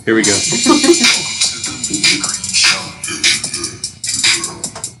Here we go.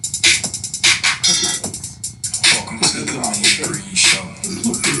 Welcome to the Mean Green Show.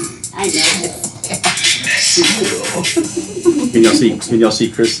 I know. Can y'all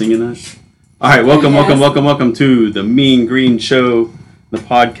see Chris singing that? All right, welcome to the Mean Green Show, the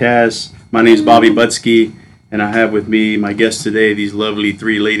podcast. My name is Bobby Butsky, and I have with me my guests today, these lovely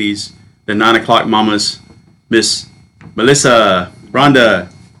three ladies, the 9 o'clock mamas, Miss Melissa,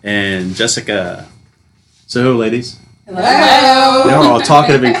 Rhonda, and Jessica. So, hello, ladies. Hello. They were all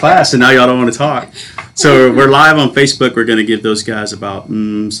talkative in class, and now y'all don't want to talk. So we're live on Facebook. We're going to give those guys about,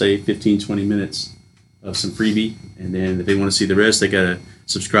 say, 15, 20 minutes of some freebie. And then if they want to see the rest, they got to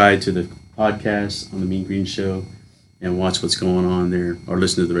subscribe to the podcast on the Mean Green Show and watch what's going on there, or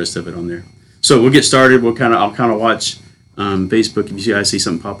listen to the rest of it on there. So we'll get started. I'll kind of watch Facebook. If you guys see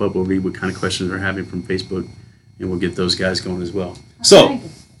something pop up, we'll read what kind of questions they're having from Facebook, and we'll get those guys going as well. So.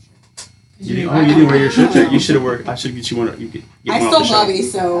 You didn't wear your shirt yet. You should have worked. I should get you one. You get I one stole off the Bobby,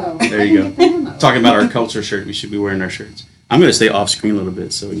 shirt. so. There you go. Talking about our culture shirt. We should be wearing our shirts. I'm going to stay off screen a little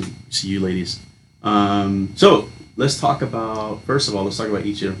bit so we can see you ladies. So let's talk about, first of all, let's talk about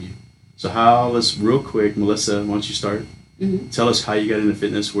each interview. So let's real quick, Melissa, why don't you start? Mm-hmm. Tell us how you got into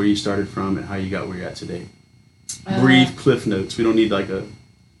fitness, where you started from, and how you got where you're at today. Brief cliff notes. We don't need like a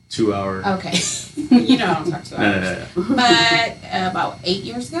 2-hour. Okay. You know what I'm talking about. No. But about 8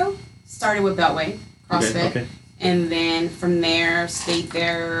 years ago, started with Beltway, CrossFit. Okay. And then from there, stayed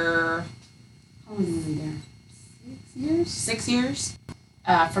there, how long was I there? 6 years? 6 years.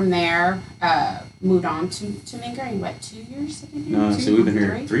 From there, moved on to Mean Green. What, 2 years? I think? No, so we've been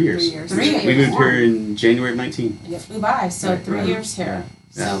here 3 years. 3 years. We moved here in January of 19. It flew by, so Right, 3 right. years here.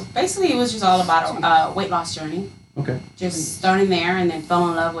 Yeah. So basically, it was just all about a weight loss journey. Okay. Just starting there, and then fell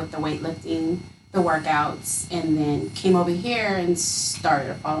in love with the weightlifting, the workouts, and then came over here and started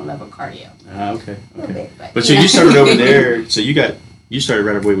to fall in love with cardio. Okay. A little bit, But so you started over there. So you started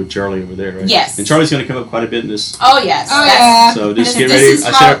right away with Charlie over there, right? Yes. And Charlie's going to come up quite a bit in this. Oh yes. Oh, That's- yeah. So just This get ready. is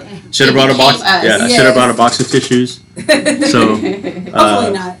how I should have brought a box. became us. Yeah, I should have brought a box of tissues. So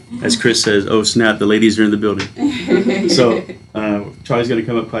Hopefully not. as Chris says, "Oh snap, the ladies are in the building." So Charlie's going to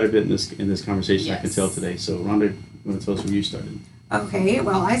come up quite a bit in this conversation. I can Yes. tell today. So Rhonda, you want to tell us where you started? Okay,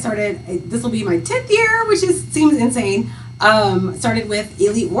 well, I started, this will be my 10th year, which seems insane. Started with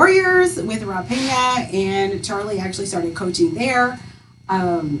Elite Warriors with Rob Pena, and Charlie actually started coaching there.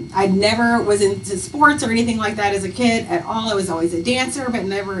 I never was into sports or anything like that as a kid at all. I was always a dancer, but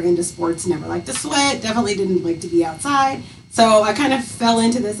never into sports, never liked to sweat, definitely didn't like to be outside. So I kind of fell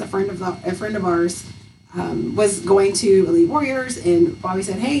into this. A friend of ours was going to Elite Warriors, and Bobby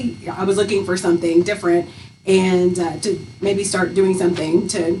said, hey, I was looking for something different and to maybe start doing something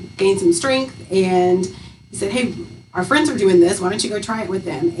to gain some strength. And he said, hey, our friends are doing this. Why don't you go try it with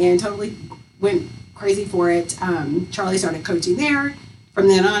them? And totally went crazy for it. Charlie started coaching there. From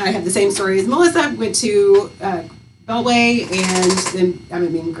then on, I have the same story as Melissa. Went to Beltway, and then I'm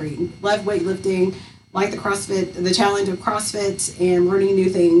at Mean Green. Love weightlifting, like the CrossFit, the challenge of CrossFit, and learning new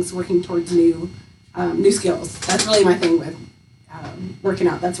things, working towards new skills. That's really my thing with working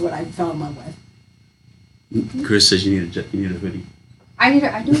out. That's what I fell in love with. Chris says you need a hoodie. I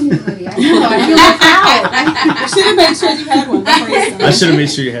do need a hoodie. I know. I feel left out. You should have made sure you had one before you started. I should have made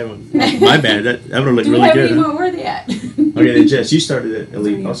sure you had one. My bad. That would have looked Do we really have good. any Huh? more worthy at? Okay, then Jess, you started at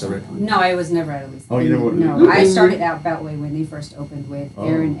Elite also, right? No, I was never at Elite. Oh, you never were? No, I started out Beltway when they first opened with Oh.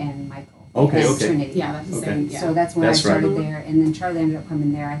 Aaron and Michael. Okay, That's okay. Trinity. Yeah, that's the Okay. same. Yeah. So that's when That's I started right. there, and then Charlie ended up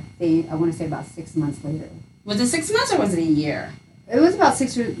coming there. I want to say about 6 months later. Was it 6 months or was it a year? It was about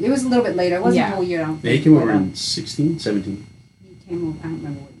 6 years. It was a little bit later. It wasn't Yeah. a whole year. I don't Yeah, he think, came but, over in 16, 17. He came over. I don't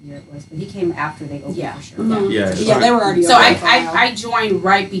remember what year it was, but he came after they opened Yeah. for sure. Mhm. Yeah. Yeah, they were already So open for a while. I joined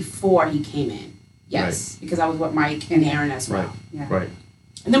right before he came in. Yes, because I was with Mike and Aaron as well. Right. Yeah. Right.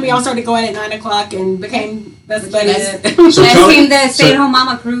 And then we all started going at 9 o'clock and became best buddies. So Then Charlie- came the so- stay-at-home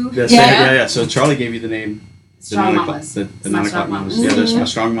mama crew. Yeah. So Charlie gave you the name. Strong 9 o'clock- Mamas. The It's 9 my o'clock Strong mamas. Mamas. Yeah, that's my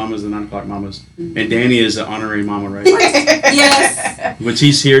strong mamas, the 9 o'clock mamas. Mhm. And Danny is an honorary mama, right? Yes. Which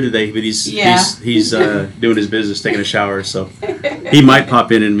he's here today, but he's Yeah. he's doing his business, taking a shower, so he might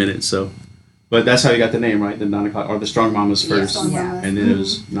pop in a minute. So, but that's how you got the name, right? The 9 o'clock or the strong mamas Yeah, first, Strong Yeah. Mamas. and then it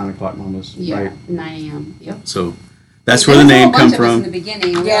was 9 o'clock mamas, Yeah, right? 9 a.m. Yep. So that's There where the was a name whole come bunch of us in the from.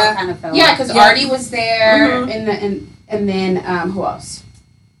 beginning, and we Yeah. all kind of fell. Yeah, off. because Yeah. Artie was there, Mhm. and then who else?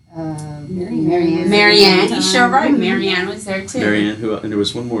 Marianne. Marianne. You sure right? Marianne was there too. Marianne, and there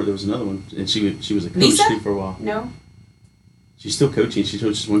was one more. There was another one, and she was a coach Lisa? too for a while. No. She's still coaching. She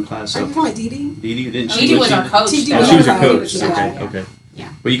coaches one class. Are So you talking about Dee Dee? Dee Didn't Dee Dee was our coach. Dee Dee Oh, was she was your our coach. coach, Okay, yeah. okay.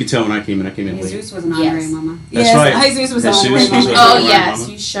 Well, you could tell when I came in late. Jesus was an honorary Yes. mama. That's Yes, right. Jesus was Jesus on was the on way. the Oh Right, yes,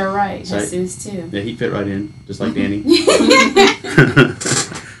 Mama? you sure right. Right. Jesus too. Yeah, he fit right in, just like Danny.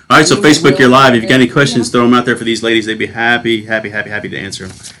 All right, so Facebook, you're live. If you got any questions, throw them out there for these ladies. They'd be happy to answer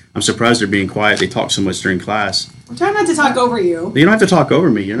them. I'm surprised they're being quiet. They talk so much during class. We're trying not to talk over you. You don't have to talk over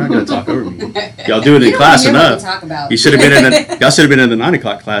me. You're not going to talk over me. Y'all do it in You don't class hear what we enough. talk about. You should have been in y'all should have been in the 9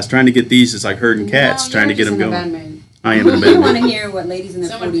 o'clock class trying to get these. It's like herding cats, No, trying to you're get them just in a going. bad mood. I am in a You bad want mood. to hear what ladies in their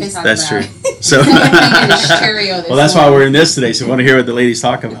Someone 40s pissed- talk That's about. true. So, Someone thinking it's Cheerio this well, that's why morning. we're in this today. So, we want to hear what the ladies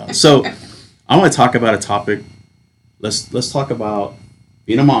talk about. So, I want to talk about a topic. Let's talk about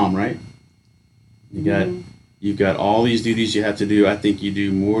being a mom, right? You've got all these duties you have to do. I think you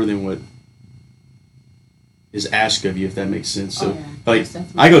do more than what is asked of you, if that makes sense. So, Oh, yeah. like, Most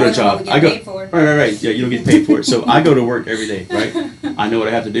definitely. I go to More a than what job. we get I go paid for. right. Yeah, you don't get paid for it. So I go to work every day, right? I know what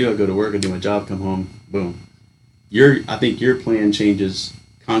I have to do. I go to work. I do my job. Come home. Boom. I think your plan changes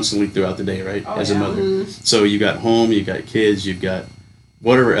constantly throughout the day, right? Oh, As a yeah. mother. So you got home. You got kids. You've got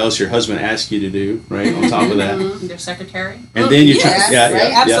whatever else your husband asks you to do, right? On top of that, Their secretary. and then you're Yes, trying, yeah,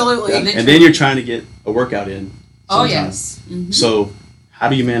 right? Absolutely. and then you're trying to get a workout in. Oh sometimes. yes. Mm-hmm. So how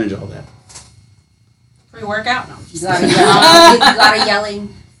do you manage all that? Pre-workout. No. A lot of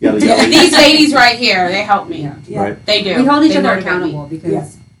yelling. You gotta These ladies right here, they help me. Yeah. Yeah. right? They do. We hold each They other motivate me. accountable because Yeah.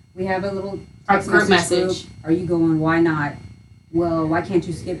 we have a little Our text group message message. group. Are you going? Why not? Well, why can't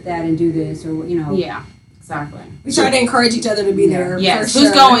you skip that and do this? Or Yeah. Exactly. We try to encourage each other to be Yeah. there. Yes. For Who's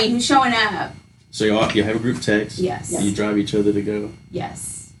sure. going? Who's showing up? So you have a group text. Yes. You drive each other to go.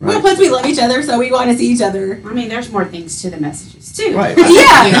 Yes. Well, Right. plus we love each other, so we want to see each other. I mean, there's more things to the messages too. Right. Yeah.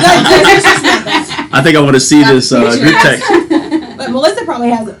 I think I want to see this group text. But Melissa probably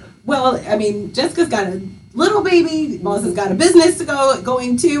has. Well, I mean, Jessica's got a little baby. Melissa's got a business to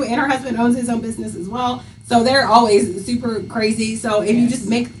going to, and her husband owns his own business as well. So they're always super crazy. So if you just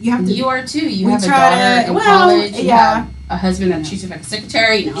you have to. You are too. You We have a try daughter to- in well, college. You yeah. have a husband that she's like a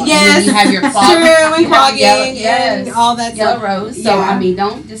secretary. You know, Yes, You have your clog. true, and you have clogging yellow- and yes. all that Yellow stuff. rose. So Yeah. I mean,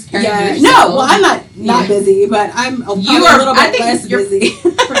 don't discourage Yeah, yourself. no, well, I'm not Yeah. busy, but I'm probably You are- a little I bit think less you're- busy.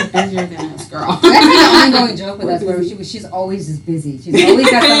 pretty busier than us, girl. That's the ongoing joke with us, where she's always just busy. She's always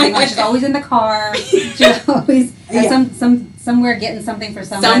got something on. She's always in the car. She's always at Yeah. somewhere getting something for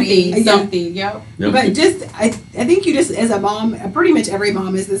somebody. Something. Yep. Yep. But I think you just, as a mom, pretty much every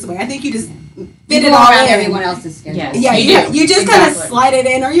mom is this way. I think you just You fit go it all around in. everyone else's schedule. Yes. Yeah, You do. you just kind of Exactly. slide it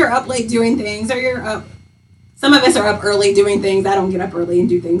in, or you're up late doing things, or you're up. Some of us are up early doing things. I don't get up early and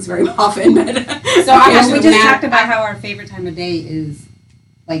do things very often, but So I have we to just map- talked about how our favorite time of day is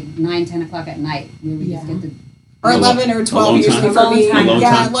like 9-10 o'clock at night, where we just Yeah. get the. or Alone 11 or 12 time. usually for Alone me. time. Alone Yeah,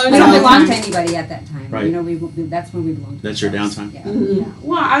 time. alone We don't time. belong to anybody at that time. Right. You know, that's when we belong to. That's your ourselves. downtime. Yeah. Mhm. Yeah.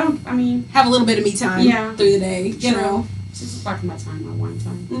 Well, I mean, Have a little bit of me time Yeah. through the day, you True. know. 6 o'clock my time, my wine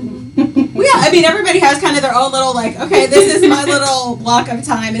time. Well, yeah, I mean, everybody has kind of their own little, like, okay, this is my little block of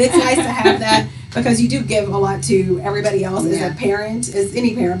time, and it's nice to have that because you do give a lot to everybody else as Yeah. a parent, as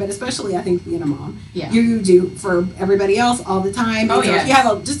any parent, but especially I think being a mom. Yeah. You do for everybody else all the time. Oh, And so if yes. you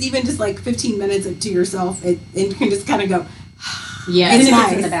have just like 15 minutes to yourself, and you can just kind of go, Yeah. It's Even if nice.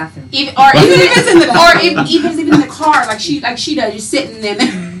 it's in the bathroom. Even Even if it's in the or bathroom. even in the car, like she does, just sitting there.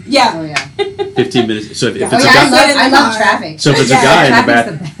 yeah. Oh yeah. 15 minutes. So if Yeah. it's Oh a yeah. guy, I love traffic. so if it's Yeah, a guy in the traffic's bath,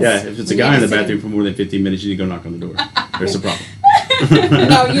 the best. yeah, if it's a We guy need in the to see bathroom for more than 15 minutes, you need to go knock on the door. There's a problem.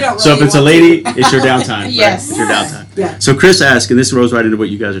 No, you don't So if really it's a want lady, to. it's your downtime. Right? Yes. It's your downtime. Yeah. So Chris asked, and this rolls right into what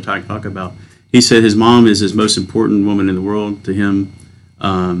you guys are talking about. He said his mom is his most important woman in the world to him.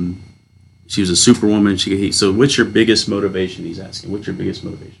 She was a superwoman. So what's your biggest motivation? He's asking. What's your biggest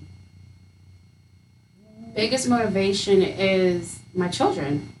motivation? Biggest motivation is my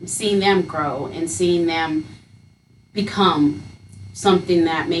children, seeing them grow and seeing them become something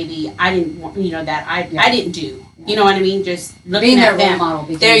that maybe I didn't want, that I didn't do. You know what I mean? Just looking Being at their role them. model.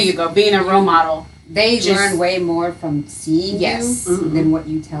 Because There you go, being a role model. They Just- learn way more from seeing Yes. you than what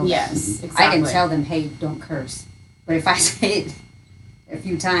you tell them. Yes, I exactly. can tell them, hey, don't curse. But if I say it a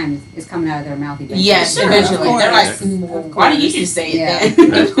few times, it's coming out of their mouth eventually. Yes, Sure, eventually. of They're like, course. "Well, Of why do you course. just say it Yeah.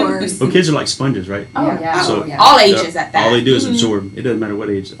 then? Of course. Well, kids are like sponges, right? Oh, yeah. So- yeah. All ages at that. All they do is Mhm. absorb. It doesn't matter what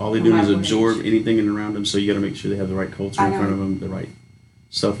age. All they No do is matter what absorb age. anything in and around them. So you got to make sure they have the right culture I in know. front of them, the right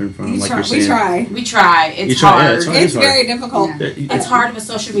stuff in front of We them. Like try. you're saying. We try. We try. It's You try, yeah, hard. it's hard. It's very difficult. Yeah. It's hard with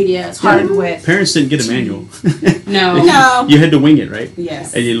social media. It's hard with Parents didn't get a manual. no. No. You had to wing it, right?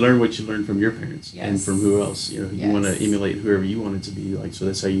 Yes. And you learn what you learned from your parents and Yes. from who else. You Yes. want to emulate whoever you want it to be like. So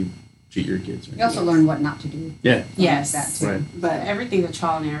that's how you treat your kids. You Right? also learn what not to do. Yeah. Yes. That too. Right. But Everything's a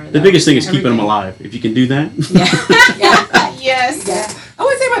trial and error. The though. biggest thing is keeping them Everything. alive. If you can do that, Yeah. yeah. Yes. Yeah. I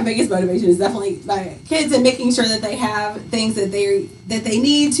would say my biggest motivation is definitely my kids and making sure that they have things that they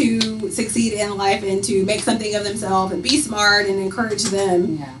need to succeed in life and to make something of themselves and be smart and encourage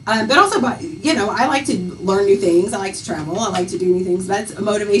them. Yeah. But also, I like to learn new things. I like to travel. I like to do new things. That's a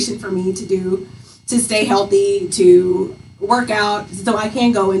motivation for me to stay healthy, to work out, so I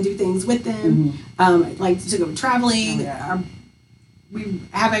can go and do things with them. I'd like to go traveling. Oh, yeah. We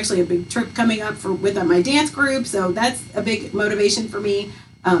have actually a big trip coming up with my dance group, so that's a big motivation for me.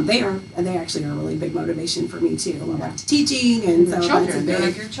 They actually are a really big motivation for me too. I love teaching, and so Children, they're that's a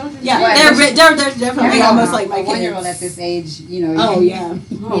like big. your children. Yeah, Well, they're definitely Yeah, almost like my a 1-year-old kids. at this age, Oh yeah,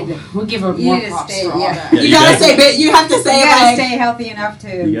 We'll give her You more need to props stay- for all yeah. that. Yeah, you gotta stay bit. You have to you stay gotta like stay healthy enough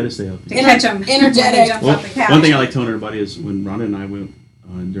to You got to stay healthy. catch them. energetic. Well, off the couch. one thing I like telling everybody is when Rhonda and I went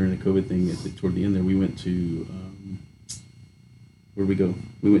during the COVID thing toward the end there, we went to where did we go?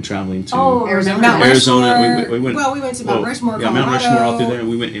 We went traveling to Arizona. Mount Arizona. Rushmore. We went. Well, we went to Mount Rushmore, Yeah, Colorado, Mount Rushmore all through there,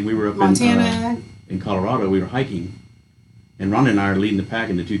 and we were up Montana. in Colorado. We were hiking, and Rhonda and I are leading the pack,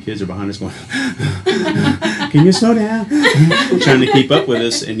 and the two kids are behind us going, "Can you slow down?" Trying to keep up with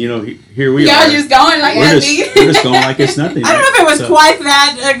us, and here we Y'all are. just going like we're that. we're just going like it's nothing. I don't know if it was So- quite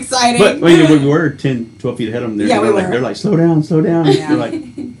that exciting. But we were 10, 12 feet ahead of them. They're, Yeah, we were. They're like, slow down, slow down. Yeah. They're like,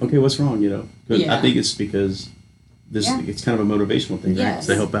 okay, what's wrong? 'Cause Yeah. I think it's because Yeah. it's kind of a motivational thing, right? Yes.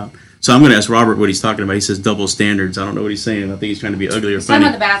 To help out. So I'm going to ask Robert what he's talking about. He says double standards. I don't know what he's saying. I think he's trying to be ugly or Let's talk about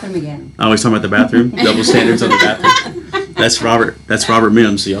funny. the bathroom again. I always talking about the bathroom. Double standards on the bathroom. That's Robert. That's Robert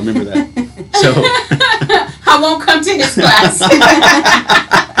Mims. So y'all remember that. So I won't come to his class.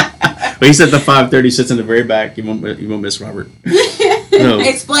 but he's at the 5:30. Sits in the very back. You won't miss Robert. No.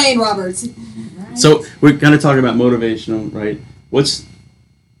 Explain, Roberts. So we're kind of talking about motivational, right?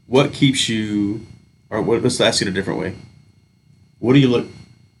 What keeps you, or let's ask it a different way. What do you look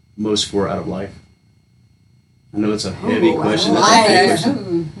most for out of life? I know it's a heavy Ooh, question. I That's a heavy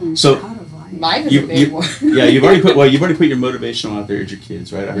like question. So Out of life. Life is You- a big you- one. yeah, you've already put your motivational out there as your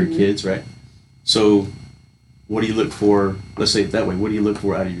kids, right? I heard kids, right? So what do you look for? Let's say it that way. What do you look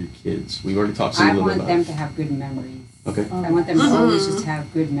for out of your kids? We've already talked I a little bit want about them it. to have good memories. Okay. I want them to always just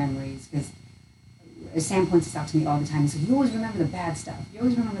have good memories because Sam points this out to me all the time. He's like, you always remember the bad stuff. You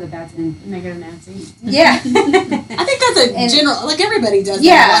always remember the bad stuff. And Negative Nancy. yeah. I think that's a And- general, like everybody does that a lot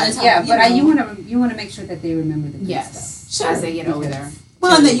yeah, of times. yeah, but know. you want to make sure that they remember the good Yes. stuff. Sure. As they get older.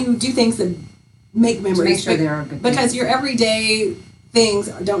 Well, and that you do things that make To memories. make sure they are good. Because things. your everyday things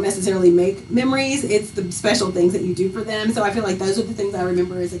don't necessarily make memories. It's the special things that you do for them. So I feel like those are the things I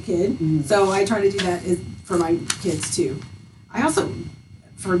remember as a kid. Mhm. So I try to do that for my kids too. I also,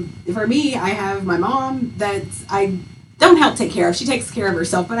 for me, I have my mom that I don't help take care of. She takes care of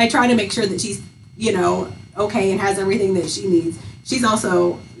herself, but I try to make sure that she's, okay and has everything that she needs. She's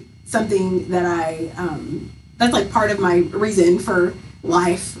also something that that's like part of my reason for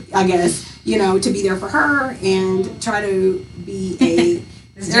life, I guess, to be there for her and try to be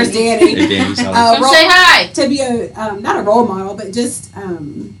there's Danny. Hey, Danny, solid. Come say hi. To be not a role model, but just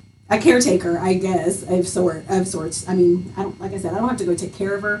a caretaker, I guess, of sorts. I mean, I don't have to go take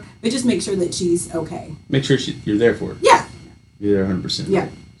care of her, but just make sure that she's okay. Make sure you're there for her. Yeah. You're there 100%. Yeah.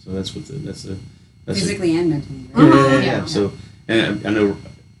 Right? So that's a physically and mentally. Yeah, Right? yeah. Yeah. So, and I know,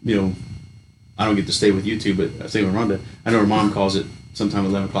 I don't get to stay with you two, but I stay with Rhonda. I know her mom calls it sometime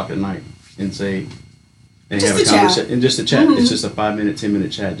 11 o'clock at night and say, and Just have a a chat. conversation, and just a chat. Mhm. It's just a 5-minute,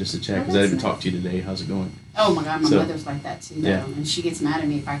 10-minute chat, just a chat, because I that's didn't nice. talk to you today. How's it going? Oh my God, my So- mother's like that too. Yeah. Though. And she gets mad at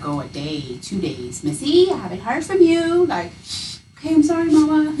me if I go a day, 2 days. Missy, I haven't heard from you. Like, okay, I'm sorry,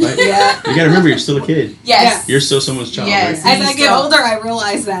 Mama. Right? Yeah. You got to remember, you're still a kid. Yes. You're still someone's child, Yes. right? As I get older, I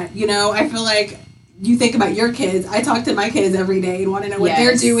realize that, I feel like you think about your kids. I talk to my kids every day and want to know what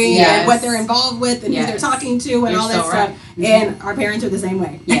they're Yes. doing Yes. and what they're involved with and who they're Yes. talking to and You're all that so stuff. right. Mhm. And our parents are the same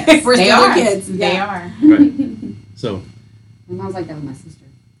way. Yes. We're they still are. kids. They Yeah. are. Right. So, My mom's like that with my sister.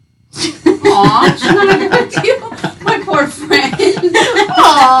 Aw, she's not good with you. My poor friend.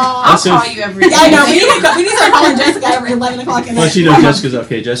 Aw, I'll That's so- call you every day. Yeah, I know. We need to start calling Jessica every 11 o'clock at well, night. you know Jessica's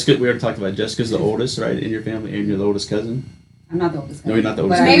okay. Jessica, we already talked about Jessica's the oldest, right, in your family, and you're the oldest cousin. I'm not the oldest. No, you're not the but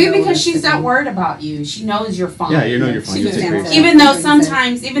oldest. I'm Maybe the because oldest she's not sibling. worried about you. She knows you're fine. Yeah, you're fine. She You just take care of stands yourself. Even though That's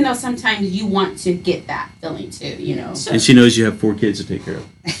what sometimes you want to get that feeling too, Sure. And she knows you have 4 kids to take care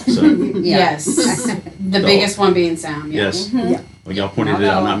of. So, Yeah. Yes. The biggest one being Sam. Yeah. yes. Yeah. Well, y'all pointed Y'all it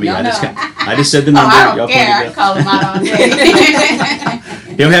out, know. not me. Y'all I just said the Oh, number. I y'all don't care. I pointed call him out all day. it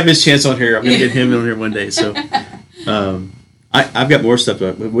out. He'll have his chance on here. I'm going to get him on here one day. So, I've got more stuff.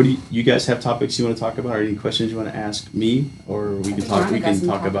 But what do you guys have topics you want to talk about, or any questions you want to ask me, or we can think talk? Rhonda We got can some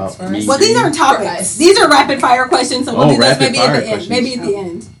talk topics about for me. us. Well, these aren't For topics. us. These are rapid fire questions, so we'll Oh, do those rapid maybe at fire the end. questions. Maybe at the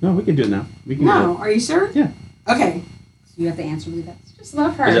end. No, we can do it now. We can. No, are you sure? Yeah. Okay. You have to answer with that. Just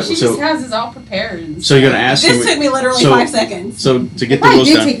love her. Is that- She so- just has this all prepared. And So you're gonna ask This him. took me literally so- 5 seconds. So to get the Probably rules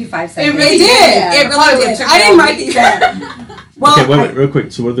did down. take you 5 seconds. really It did. Yeah. It Probably really would've did. took I me didn't all write week. these down. Well, Okay, wait, real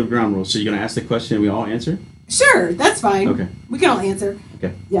quick. So what are the ground rules? So you're gonna ask the question and we all answer? sure, that's fine. Okay. We can all answer.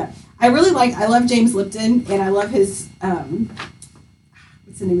 Okay. Yeah. I love James Lipton, and I love his,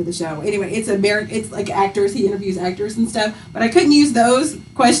 what's the name of the show? Anyway, it's like actors, he interviews actors and stuff, but I couldn't use those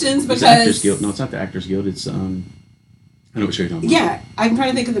questions It's the Actors because, Guild. No, it's not the Actors Guild. It's I know what you're talking about. yeah, I'm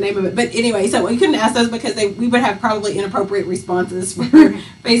trying to think of the name of it, but anyway, so we couldn't ask those because we would have probably inappropriate responses for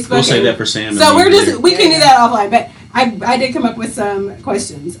Facebook. We'll say and- that for Sam. So and we're you just, later. we can do that offline, but I did come up with some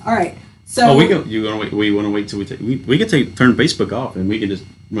questions. All right. So Oh, we want to wait till we can turn Facebook off and we can just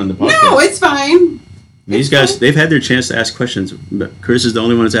run the podcast. no, it's fine. These guys, they've had their chance to ask questions, but Chris is the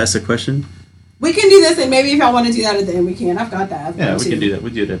only one that's asked a question. We can do this, and maybe if y'all want to do that at the end, we can. I've got that. Yeah, we can do that. We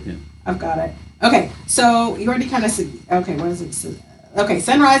do that. Yeah. I've got it. Okay, so you already kind of okay. What is it? Okay,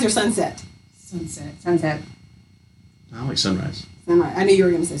 sunrise or sunset? Sunset. I like sunrise. Sunrise. I knew you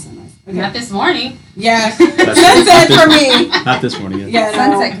were going to say sunrise. Okay. Not this morning. Yeah, That's- sunset for me. Not this morning. Yeah, Yeah. no.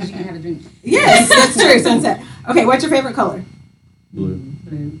 Sunset because you can have a drink. Yes, that's true. Sunset. Okay, what's your favorite color? Blue.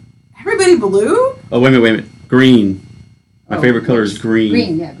 Blue. Everybody blue. Oh, wait a minute. Green. My Oh, favorite color is green.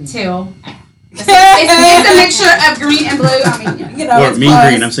 Green, yeah. Green. Teal. It's a mixture of green and blue. I mean, yeah. You know, Or it's mean close.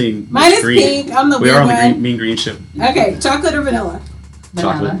 green. I'm saying Mine is green. pink. I'm the We weird are on the one. green, mean green ship. Okay, chocolate or vanilla?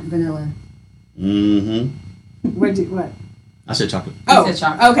 Chocolate. Vanilla. Mm-hmm. What? I said chocolate. Oh, said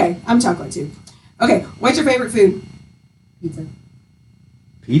chocolate. okay. I'm chocolate too. Okay, what's your favorite food? Pizza.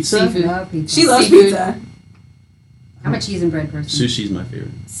 Pizza? Seafood. Love pizza. She loves Seafood. pizza. I'm a cheese and bread person. Sushi's my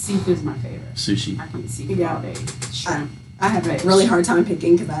favorite. Seafood's my favorite. Sushi. I can eat seafood Yeah. all day. Shrimp. I have a really hard time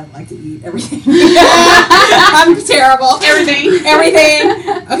picking because I like to eat everything. I'm terrible. Everything. Everything.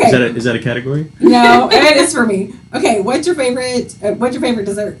 Okay. Is that a category? No, it is for me. Okay, what's your favorite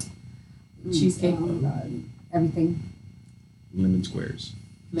dessert? Cheesecake. Oh, God. Everything. Lemon squares.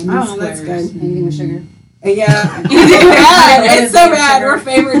 Lemon Oh, that's squares. good. Anything with sugar. Yeah. It's bad. It's so bad. Our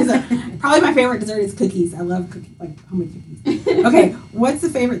favorite dessert. Probably my favorite dessert is cookies. I love cookies, like homemade cookies. Okay, what's the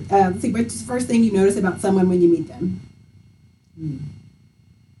favorite? Let's see. What's the first thing you notice about someone when you meet them?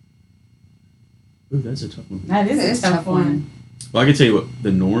 Ooh, that's a tough one. That is It's a tough one. Well, I can tell you what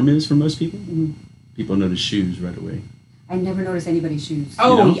the norm is for most people. Mhm. People notice shoes right away. I never notice anybody's shoes.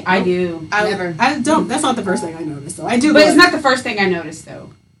 Oh, You know? I do. Never. I don't. That's not the first thing I notice. So I do. But it's look. not the first thing I noticed, though.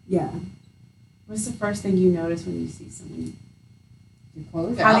 Yeah. What's the first thing you notice when you see someone? Your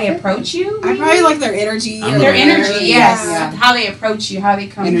clothes. How they outfit? approach you? I maybe? probably like their energy. I'm or Their Okay. energy, yes. Yeah. How they approach you, how they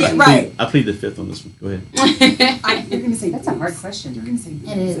come Energy. to you. Right. I plead the fifth on this one. Go ahead. You're gonna say That's a boobs. hard question. You're gonna say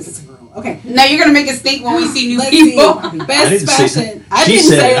boobs It is. if it's a girl. Okay. Now you're gonna make us think when we see new Let's people. see. I Best didn't say fashion. that. I She didn't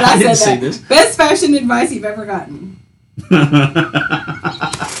said say it. it. I I didn't said say that. this. Best fashion advice you've ever gotten.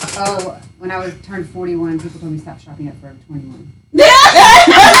 Oh, when I was turned 41, people told me stop shopping at Forever 21. Hey,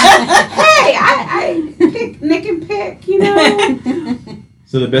 I pick, Nick and pick, you know.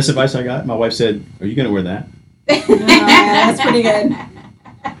 So the best advice I got, my wife said, "Are you going to wear that?" That's pretty good.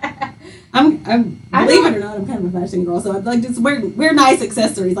 I'm I believe don't- it or not, I'm kind of a fashion girl, so I'd like just wear nice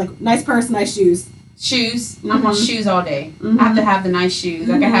accessories, like nice purse, nice shoes. Shoes. I'm on Mhm. shoes all day. Mhm. I have to have the nice shoes.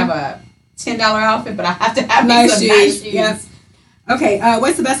 I can have a $10 outfit, but I have to have Nice some shoes. nice shoes. Yep. Okay,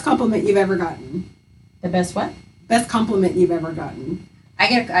 what's the best compliment you've ever gotten? The best what? Best compliment you've ever gotten?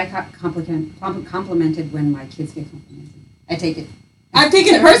 I got complimented when my kids get complimented. I take it. I've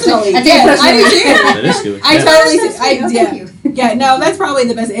taken it personally. I take it Yes, I do personally. too. That is good. I Yeah. totally, Oh, thank yeah, you. yeah. No, that's probably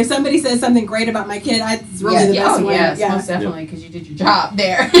the best. If somebody says something great about my kid, it's really the best Oh, one. yes, Yeah, most definitely, because you did your job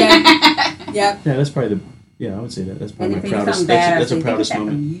there. Yeah. Yep. Yeah, that's probably I would say that. That's And probably if my they do proudest. something bad, That's I a say, proudest "They get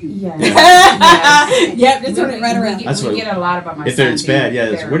that moment. from you." Yeah. Yes. Yep, just turn it right around. That's we what- get a lot about my If son it's being bad, yeah.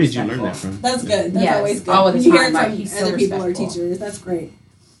 very Where did you learn respectful. that from? That's good. That's Yes, always good. all the You hear time, it like, from he's so other people or respectful. teachers. That's great.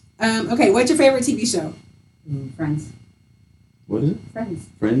 Okay, what's your favorite TV show? Friends. What is it? Friends.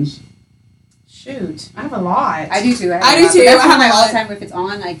 Friends. Shoot, I have a lot. I do too. I do But too. That's I have one a all lot. the time. If it's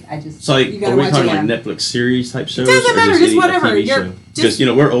on, I just. So like, You gotta are we watch talking it, like Netflix series type shows? doesn't or matter, just any, like, whatever. TV You're show? just-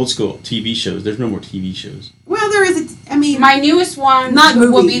 Because we're old school TV shows. There's no more TV shows. Well, there is a. I mean, My newest one Not will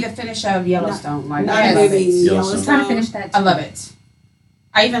movie. be the finish of Yellowstone. Like not I a love movie. it. Yellowstone. I'm trying to finish that. I love it.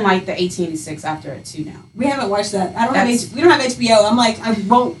 I even like the 1886 after it too now. We haven't watched that. I don't That's- have. We don't have HBO. I'm like, I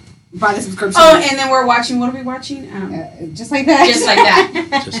won't buy the subscription. Oh, and then we're watching. What are we watching? Just like that. Just like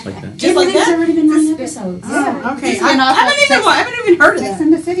that. Just like that. Just like There's that? already been 9 It's- episodes. Oh, okay. It's I been off haven't even. Sex- I haven't even heard of Sex that.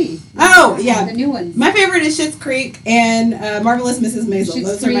 in the City. Oh yeah. The new ones. My favorite is Schitt's Creek and Marvelous Mrs. Maisel.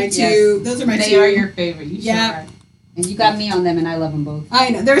 Schitt's Those are my Creek, two. Those are my They two. are your favorite. You Yeah. should. And you got me on them, and I love them both. I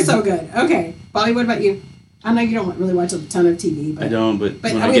know they're so good. Okay, Bobby, what about you? I know you don't really watch a ton of TV, but I don't, but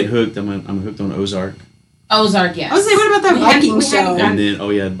when I I mean- get hooked, I'm hooked on Ozark. Ozark, yes. I was saying, what about that We had- Viking we had show? gotten- And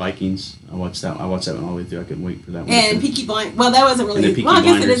then Vikings. I watched that one all the way through. I couldn't wait for that one. And Peaky Blinders. Well, that wasn't really. And then Well, I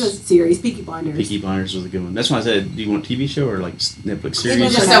Peaky guess it is a Blinders. series. Peaky Blinders. Peaky Blinders was a good one. That's why I said, do you want a TV show or like Netflix series? doesn't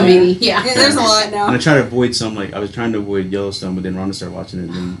There's matter. so many. Yeah. Yeah, there's a lot And now. I try to avoid some, like I was trying to avoid Yellowstone, but then Rhonda started watching it,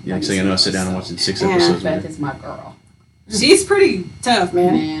 and then next thing I know, I sit down and watch 6 Yeah. episodes. Beth Later. is my girl. She's pretty tough,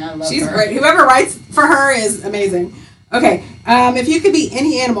 man. Man, I love She's her. great. Whoever writes for her is amazing. Okay, if you could be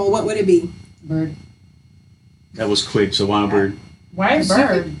any animal, what would it be? Bird. That was quick. So Wild Bird. Why a You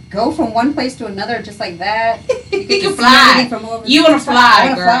bird? could go from one place to another just like that. You get to can see fly. everything from over You the wanna top. fly, I want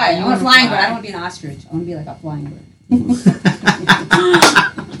to girl. fly. You I want wanna a flying bird. fly. I don't want to be an ostrich. I want to be like a flying bird.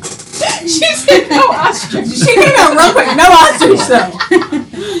 She said no ostrich. She came out real quick. No ostrich, though.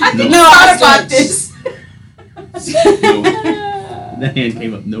 I think No. no thought ostrich. about this. No. That hand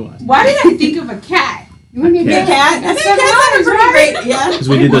came up. No eyes. Why did I think of a cat? You want to be Yeah. a Cat. I think cats are pretty great. Yeah. Because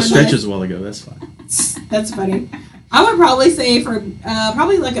we did those stretches a while ago. That's fine. That's funny. I would probably say for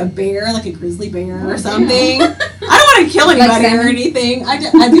probably like a bear, like a grizzly bear or something. I don't want to kill Like anybody or salmon? anything. I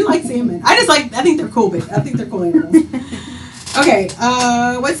do like salmon. I think they're cool. But I think they're cool animals. Okay.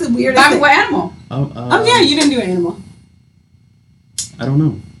 What's the weirdest? By thing? what animal? Oh yeah, you didn't do an animal. I don't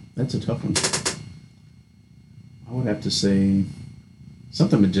know. That's a tough one. I would have to say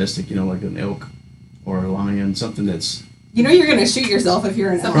something majestic, like an elk or a lion, something that's You know you're gonna shoot yourself if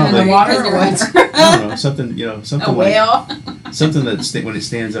you're an Something elk, in the right? water 'Cause or you're what? I don't know, something something A whale? something that when it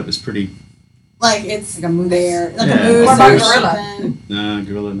stands up is pretty. like it's Like a moose. there, like Yeah. a moose What about or gorilla? something. Nah,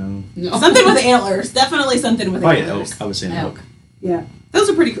 gorilla, no. No. Something with antlers. Definitely something with Probably antlers. elk. I would say an elk. Yeah, those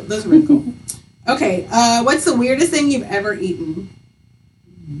are pretty cool. Those are really cool. Okay, what's the weirdest thing you've ever eaten?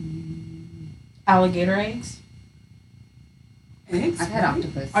 Alligator eggs? Eggs? I've had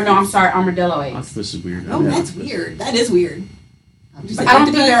octopus. Or no, I'm sorry, armadillo eggs. Octopus is weird. Oh, that's weird. That is weird. Octopus. Like I don't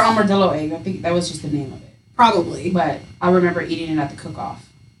think octopus? they're armadillo eggs. I think that was just the name of it. Probably. But I remember eating it at the cook-off.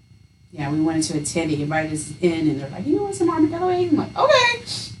 Yeah, we went into a tent, they invited us in, and they're like, you want some armadillo eggs? I'm like, okay.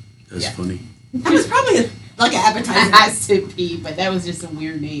 That's Yeah. funny. That was probably like an I appetizer. has to pee, but that was just a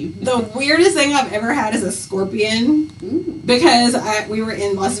weird name. The weirdest thing I've ever had is a scorpion Ooh. because we were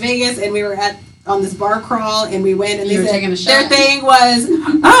in Las Vegas and we were on this bar crawl and we went and You they were said taking a their shot? thing was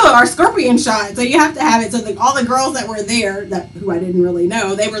our scorpion shot, so you have to have it. So all the girls that were there who I didn't really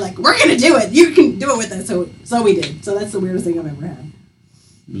know, they were like, we're gonna do it, you can do it with us. So we did. So that's the weirdest thing I've ever had.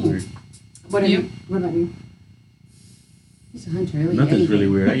 It was weird. What about you? He's a hunter. Really Nothing's anything. really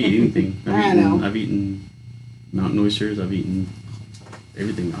weird. I eat anything. I know. I've eaten mountain oysters. I've eaten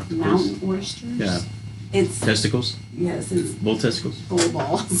everything. Octopus. Mountain oysters? Yeah. It's Testicles. yes, it's Bull testicles. bull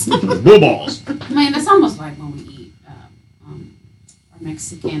balls. Bull balls. Man, that's almost like when we eat our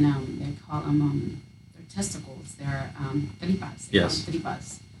Mexican, they call them, they're testicles. They're tripas. They call Yes. them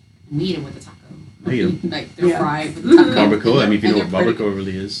tripas. And we eat it with a taco. I eat 'em. Like they're Yeah. fried with taco. Barbacoa. I mean, if you know And what they're pretty- barbacoa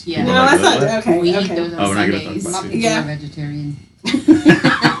really is. Yeah. No, People are that's like, not "What?" okay. We eat Okay. those on Oh, we're not gonna Sundays. talk about Because Yeah. you're a vegetarian.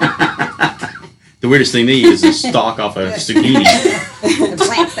 The weirdest thing they eat is a stalk off a zucchini. The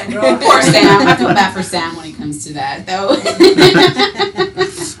plants that grow. Poor Sam. I feel bad for Sam when it comes to that, though. All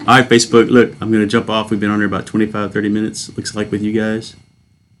right, Facebook. Look, I'm going to jump off. We've been on here about 25, 30 minutes. Looks like with you guys.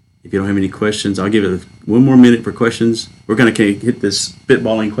 If you don't have any questions, I'll give it one more minute for questions. We're going to hit this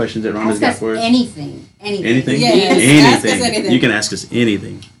spitballing questions that Rhonda's Ask got us for us. anything. Anything. Anything? Yes, ask us anything. You can ask us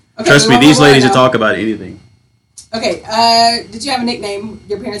anything. Okay, Trust me, we these wanna ladies will know. talk about anything. Okay, did you have a nickname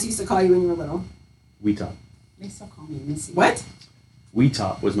your parents used to call you when you were little? We Top. They still call me Missy. What? We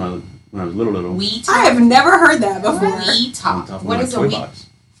Top was when I was little. We I have never heard that before. We On talk. top of What my is a toy we? box.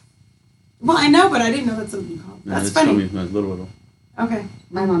 Well, I know, but I didn't know that's what you called. No, That's told me funny. when I was little. Okay.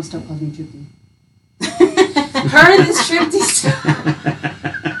 My mom still calls me Droopy. Her and this trip these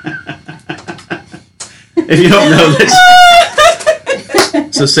If you don't know this,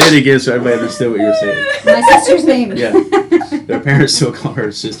 so say it again so everybody understood what you were saying. My sister's name. Yeah, their parents still call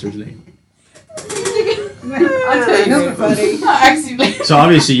her sister's name. I'll tell you. That's funny. Actually. So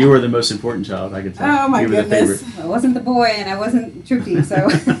obviously you were the most important child. I could tell. Oh my you were goodness. I wasn't the boy and I wasn't Droopy, so.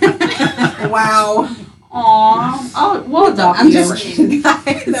 Wow. Aw. Oh, we'll adopt I'm you. just kidding.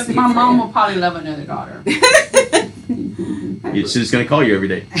 That'd be My mom great. will probably love another daughter. She's just gonna call you every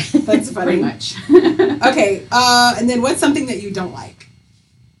day. That's funny. Pretty much. Okay, and then what's something that you don't like?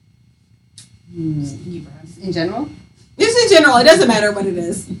 In general? Just in general, it doesn't matter what it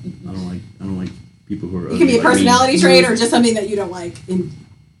is. I don't like people who are. It can be a ugly like me. personality trait or just something that you don't like.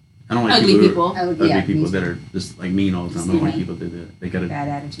 I don't like Ugly people. people. Oh, Ugly yeah, people me that too. are just like mean all the time. I don't like people that they got a Bad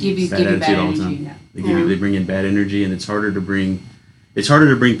attitude. Give you bad bad attitude all the energy. time. They bring in bad energy, and it's harder to bring it's harder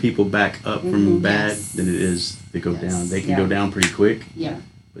to bring people back up from bad Yes. than it is to go Yes. down. They can Yeah. go down pretty quick, Yeah.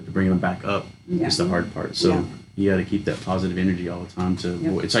 but to bring them back up Yeah. is the hard part. So Yeah. you got to keep that positive energy all the time.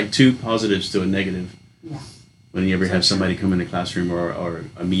 Yep. It's like two positives to a negative. Yeah. When you ever have somebody come in the classroom or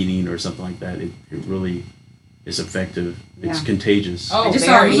a meeting or something like that, it really is effective. It's Yeah. contagious. Oh, I just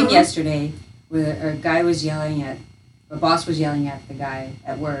saw a very. meme yesterday where a guy was yelling at, a boss was yelling at the guy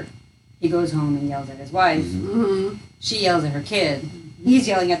at work. He goes home and yells at his wife. Mm-hmm. She yells at her kid. He's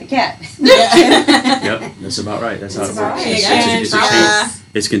yelling at the cat. Yep, that's about right. That's how That's it works. about right. It's, Yeah. it's a Yeah. chain,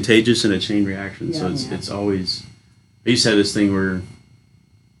 it's contagious and a chain reaction. So Yeah. it's always. I used to have this thing where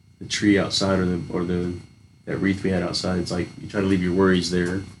the tree outside or the that wreath we had outside. It's like you try to leave your worries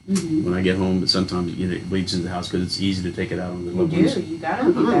there Mm-hmm. when I get home, but sometimes it bleeds into the house because it's easy to take it out on the You loved do. ones. You gotta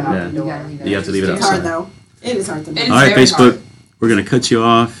leave that out Yeah. the door. You gotta leave it You have to leave it It's outside. hard though. It is hard to It do. is All right, very Facebook. hard. We're gonna cut you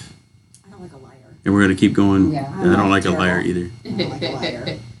off, I don't like a liar. and we're gonna keep going. Yeah. And I don't like a Terrible. liar either. I don't like a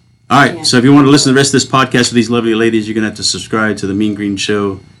liar. All right, Yeah. so if you want to listen to the rest of this podcast with these lovely ladies, you're going to have to subscribe to the Mean Green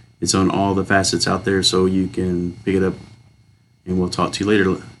Show. It's on all the facets out there, so you can pick it up, and we'll talk to you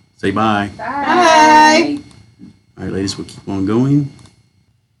later. Say bye. Bye. All right, ladies, we'll keep on going.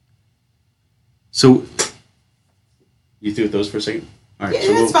 So, you threw with those for a second? All right, Yeah,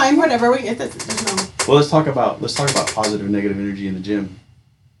 so it's fine. Whatever. We get this. No. well, let's talk about positive and negative energy in the gym.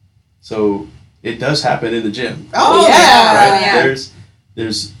 So, it does happen in the gym. Oh, Oh, yeah. Right? yeah.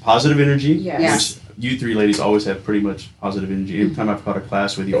 There's positive energy, Yes. which you three ladies always have pretty much positive energy. Every time I've taught a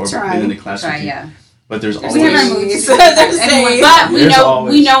class with you We or try. been in the class Try, with you. yeah. But there's We always have our Please. moods. There's Everyone- days. But we There's know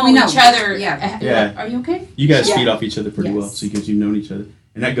always- we know We know. each other. Yeah. Yeah. Are you okay? you guys Yeah. feed off each other pretty well, Yes. so because you've known each other,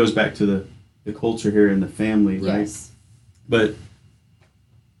 and that goes back to the culture here in the family, right? Yes. But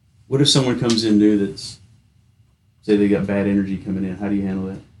what if someone comes in new that's say they got bad energy coming in? How do you handle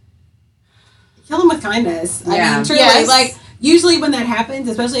that? Kill them with kindness. I Yeah. mean, truly, Yes. like, usually when that happens,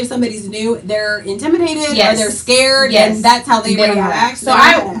 especially if somebody's new, they're intimidated Yes. or they're scared, Yes. and that's how they They don't know react. So They don't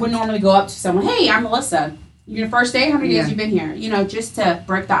I know how to would normally go up to someone, hey, I'm Melissa. Your first day? How many Yeah. days you been here? You know, just to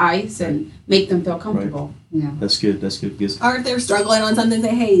break the ice and make them feel comfortable. Yeah. That's good. That's good because Or if they're struggling on something,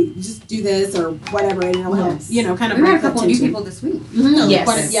 say, hey, just do this or whatever, and it'll help, Yes. you know, kind of We had a break the couple new tension. people this week. Mhm. Yes.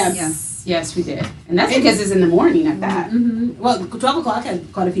 Quite a- yes. Yeah. Yes, we did. And that's because it's in the morning at that. Mhm. Well, 12 o'clock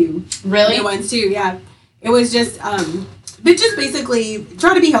had quite a few Really? new ones too, yeah. It was just, but just basically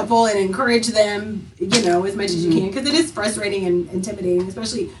try to be helpful and encourage them, you know, as much as you can, because it is frustrating and intimidating,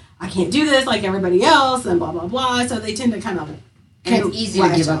 especially, I can't do this like everybody else, and blah, blah, blah. So they tend to kind of. And it's easy to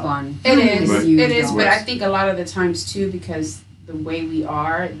give up on. It is. Right. You It is. don't. But I think a lot of the times too, because the way we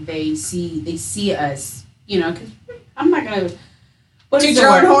are, they see us. You know, because I'm not gonna. What is Toot the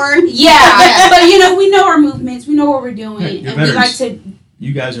your own word? horn. Yeah, but you know, we know our movements. We know what we're doing, Right, you're and we like veterans. to.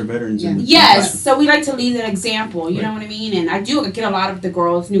 you guys are veterans. In the Yes, so we like to lead an example. You Right. know what I mean? And I do get a lot of the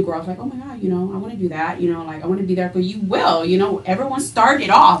girls, new girls, like, oh my god, you know, I want to do that. You know, like I want to be there. But you will. You know, everyone started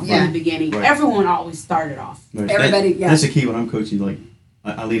off Yeah. from the beginning. Right. Everyone always started off. Right. Everybody, yeah. That's the key when I'm coaching. Like,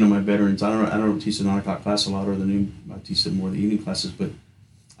 I lean on my veterans. I don't teach the 9 o'clock class a lot or the noon. I teach them more the evening classes, but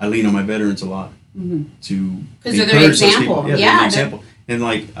I lean on my veterans a lot Mhm. to 'Cause they're the encourage those example. people. Yeah, Yeah, they're the they're- example. And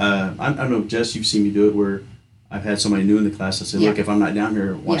like, I don't know, Jess, you've seen me do it where I've had somebody new in the class. I said, look, if I'm not down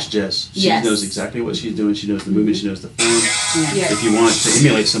here, watch Jess. She Yes. knows exactly what she's doing. She knows the movement. She knows the form. Yeah. Yeah. If you want to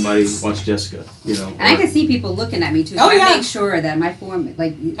emulate somebody, watch Jessica. You know. And I can see people looking at me too. So Oh, I yeah. make sure that my form,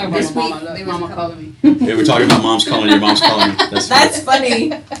 like this week, there was a couple. Yeah, we're talking about mom's calling. Your mom's calling me. That's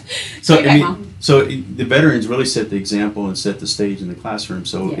funny. So Okay, I mean, Mom. the veterans really set the example and set the stage in the classroom.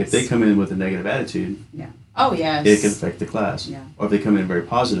 So if Yes. they come in with a negative attitude, Oh yes. it can affect the class. Yeah. Or if they come in very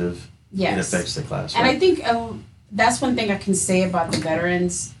positive, it yes. affects the class. And I Right? think that's one thing I can say about the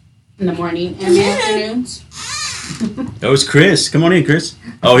veterans in the morning and the afternoons. Oh, it's Chris. Come on in, Chris.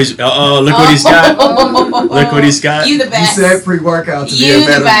 Oh, he's look what he's got. Look what he's got. You the You best. said pre-workout to be You a the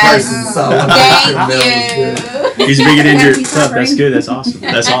better best. person, so I wanted to make sure that was good. Thank you. He's bringing in your Happy stuff. That's suffering. good. That's awesome.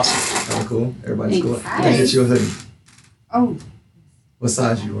 That's awesome. Oh, cool. Everybody's cool. Thanks. Can I get you a hoodie? Oh, What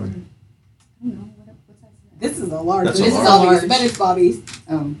size you wearing? This is a large. That's This a is large. Bobby's. But it's Bobby's.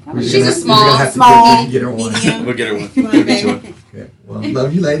 We're She's gonna- a we're small- gonna have to small, get her one. medium. We'll get her one. Come on, We'll get you baby. one. Okay. Well,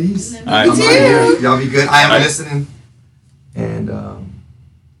 love you, ladies. All right. I'm too. right here. Y'all be good. I am All right. listening. And I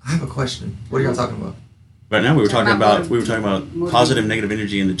have a question. What are y'all talking about? Right now we were talking Talking about about motiv- positive, negative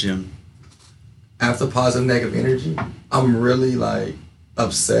energy in the gym. After positive, negative energy, I'm really like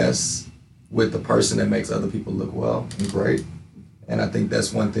obsessed with the person that makes other people look well and great. And I think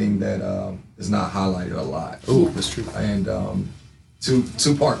that's one thing that is not highlighted a lot. Oh, that's true. And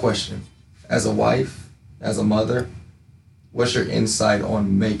two-part question. As a wife, as a mother, what's your insight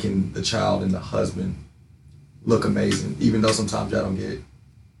on making the child and the husband look amazing, even though sometimes y'all don't get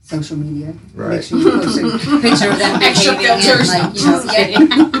Social media. right. Make sure you post a picture of them Extra behaving filters. like, you know,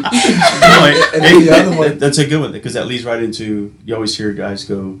 yeah. And then the other one- that's a good one because that leads right into, you always hear guys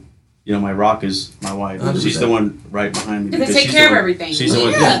go, you know, my rock is my wife. 100%. She's the one right behind me. To because take she's care the of one- everything. She's the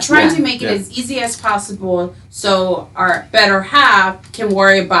one. Yeah. Trying to make it Yeah. as easy as possible so our better half can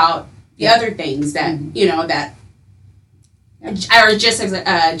worry about the other things that you know that are just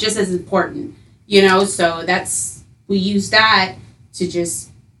as important. You know, so we use that to just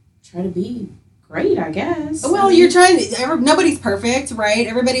try to be great, I guess. Well, you're trying to. Nobody's perfect, right?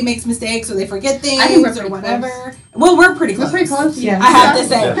 Everybody makes mistakes or they forget things I think we're or pretty whatever. close. Well, we're pretty close. We're pretty close. Yeah. I have to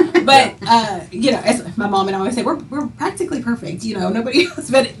say, Yeah. but you know, as my mom and I always say, we're practically perfect. You know, nobody else,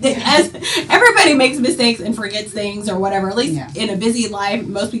 but as everybody makes mistakes and forgets things or whatever. At least Yeah. in a busy life,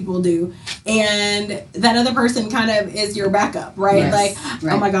 most people do. And that other person kind of is your backup, right? Yes. Like,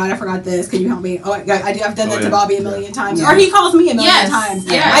 Right. oh my God, I forgot this. Can you help me? Oh, I've done that Oh, to yeah. Bobby a million times, Yeah. or he calls me a million Yes. times.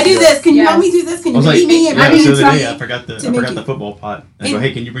 Yes. I do this. Can you help Yes. me do this? Can I was you like, meet me? And yeah, bring me the to other day me? I forgot to make the you- football pot. I It- go,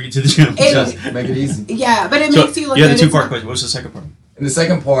 hey, can you bring it to the gym? it- Just make it easy. Yeah, but it So, makes you look yeah, good. the two It's part not- question. What's the second part? And the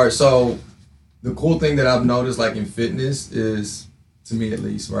second part, so the cool thing that I've noticed, like in fitness, is to me at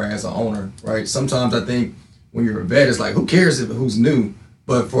least, right, as an owner, right. Sometimes I think when you're a vet, it's like who cares if who's new,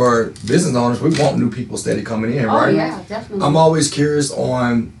 but for business owners, we want new people steady coming in, Oh right? yeah, definitely. I'm always curious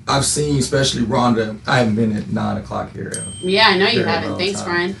on. I've seen, especially Rhonda. I haven't been at 9:00 here, yeah, I know you Very haven't. long Thanks, time.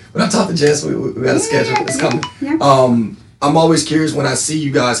 Ryan. but I talked to Jess. We got a schedule. It's coming. Yeah. I'm always curious when I see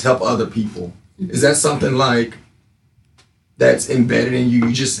you guys help other people. Is that something like that's embedded in you?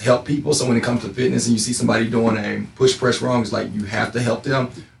 You just help people. So when it comes to fitness and you see somebody doing a push press wrong, it's like you have to help them,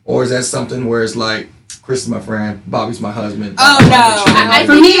 or is that something where it's like Chris is my friend, Bobby's my husband? Oh, no. I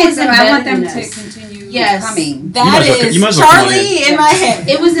For think me, it was it's I want them embedded to in us. continue Yes. coming. That You might as well- is you might as well come on Charlie in. in my head.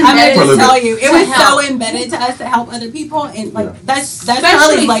 It was I'm embedded. going to in tell us you, it to was so help. embedded to us to help other people, and like Yeah. that's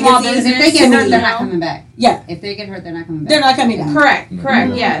Especially Charlie's small legacy. If they to get me. hurt, they're not know? coming back. Yeah, If they get hurt, they're not coming back. they're not coming back. Correct.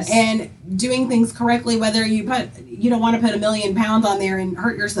 Yeah. Yes. And doing things correctly, whether you don't want to put 1,000,000 pounds on there and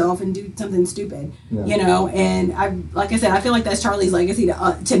hurt yourself and do something stupid, Yeah. you know. And like I said, I feel like that's Charlie's legacy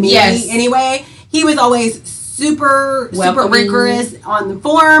to me. Yes. Anyway, he was always super Welcoming. rigorous on the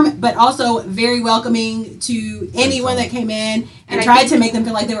form, but also very welcoming to anyone that came in, and I tried think- to make them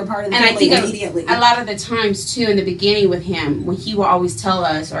feel like they were part of the And I family think immediately. a lot of the times too in the beginning with him, when he will always tell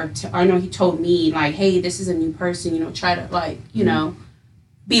us, or I know he told me like, "Hey, this is a new person. You know, try to like, you know,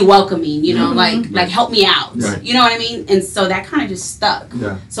 be welcoming. You know, like help me out. Right. You know what I mean?" And so that kind of just stuck.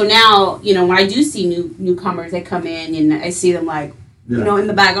 Yeah. So now, you know, when I do see newcomers, they come in and I see them like, Yeah. you know, in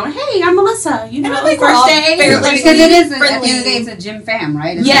the back going, "Hey, I'm Melissa." You And know, I think we're first all day. fairly like, Because it is, at the friendly. end of the day, it's a gym fam,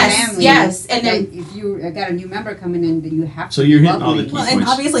 right? It's Yes, a family. yes. And then if you got a new member coming in, then you have to So you're be hitting all the welcoming. key Well, and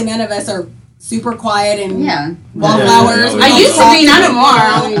points. obviously none of us are super quiet and Yeah. wallflowers. Yeah. We I don't used to talk be, not to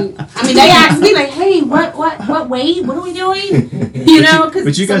anymore. I mean, they asked me like, "Hey, what weight? What are we doing?" You know, because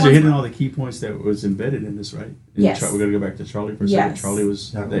But you guys are hitting all the key points that was embedded in this, right? And Yes. we're gonna go back to Charlie for a second. Yes. Charlie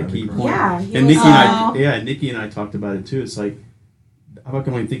was Yeah, that key right. point. Yeah, he And was- Nikki and I talked about it too. It's like I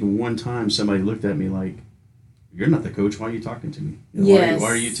can only think of one time somebody looked at me like, "You're not the coach. Why are you talking to me? You know, Yes. why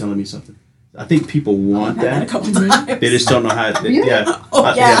are you telling me something?" I think people want I've had that a that. couple times. They just don't know how. Really? Yeah.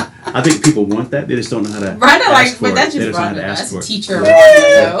 Oh, yeah. I think people want that. They just don't know how to. Rhonda ask like, for but it. that's They just just know how Rhonda. to ask That's for it. teacher.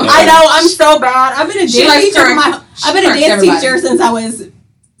 I know, I'm so bad. I've been a She dance likes teacher. to- I've been a corrects dance everybody. teacher since I was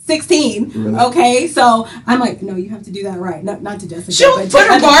 16. Really? Okay, so I'm like, no, you have to do that right. Not to Jessica. She'll but put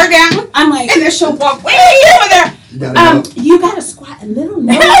her to- bar down I'm like, and then she'll walk way over there. You gotta know. You gotta squat a little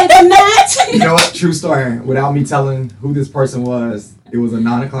lower than that. You know what? True story. Without me telling who this person was, it was a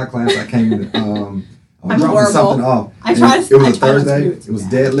 9:00 class. I came in. I was I'm dropping horrible. something off. I And tried- It was I a tried not to Thursday. do it It was too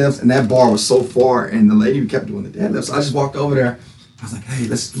bad. deadlifts, and that bar was so far, and the lady who kept doing the deadlifts. So I just walked over there. I was like, "Hey,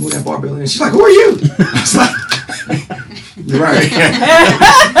 let's move that barbell in." She's like, "Who are you?" I was like, "You're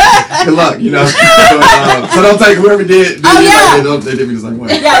right." Good luck, you know. So don't take whoever did. Oh, yeah. They did me the same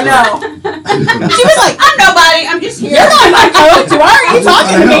way. yeah, no. She was like, I'm nobody. I'm just here. you're not my coach. Why are you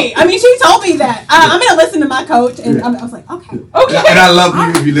talking to me? I mean, she told me that. I'm going to listen to my coach. And Yeah. I was like, okay. And I love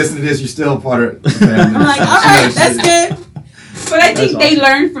you. If you listen to this, you're still part of the family. I'm like, all right, that's good. But I think That's they awesome.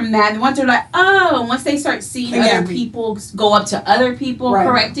 learn from that. Once they're like, oh, once they start seeing Yeah. other people go up to other people, Right.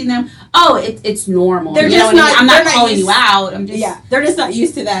 correcting them, oh, it's normal. They're You just know what I mean? not- I'm not they're not calling used- you out. I'm just, Yeah, they're just not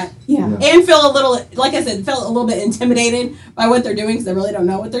used to that. yeah. And feel a little, like I said, felt a little bit intimidated by what they're doing because they really don't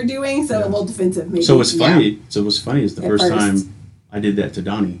know what they're doing. So a little defensive, maybe. So what's funny? So what's funny is the At first first. time I did that to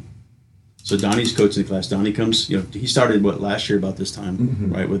Donnie. So Donnie's coaching the class. Donnie comes. You know, he started last year about this time,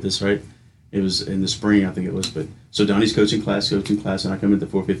 Mhm. right? With this, right? It was in the spring, I think it was. But so Donnie's coaching class, and I come into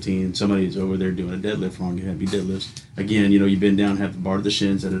 4:15. Somebody's over there doing a deadlift wrong. You have to be deadlifts again. You bend down, have the bar to the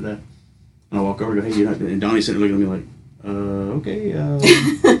shins, And I walk over, and go, hey, you're not. And Donnie's sitting there looking at me like,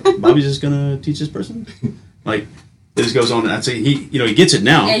 okay, Bobby's just gonna teach this person. Like it just goes on, and I'd say he gets it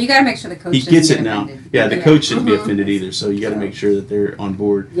now. Yeah, you got to make sure the coach. He gets doesn't it get now. offended. Yeah, the coach shouldn't be offended either. So you got to make sure that they're on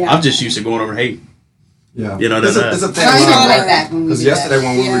board. Yeah. I'm just used to going over, hey, Yeah. You know, it's a thing. No, he didn't like that when we Because did yesterday that.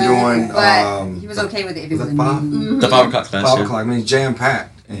 when we were doing, But he was okay with it if it was was that a five? new. the 5 o'clock class. 5 yeah. o'clock. I mean, jam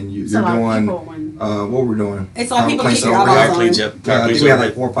packed, and It's a you're lot of doing. people when- What we're doing? It's a lot of people to Power keep your cleans eyeballs Power on. cleans, yep. Yeah, Power I think cleans we had over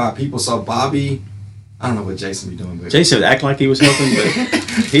like 4 or 5 people. So Bobby, I don't know what Jason be doing, but Jason acted like he was helping, but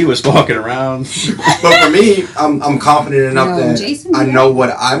he was walking around. but for me, I'm confident enough No, that Jason, I yeah. know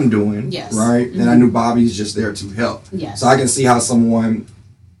what I'm doing. Yes. Right. And I knew Bobby's just there to help. Yes. So I can see how someone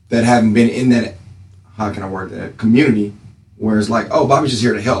that haven't been in that, how can I word that, community, where it's like, oh, Bobby's just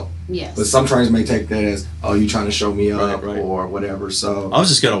here to help. Yes. But some trainers may take that as, oh, you trying to show me up Right. or whatever. So I was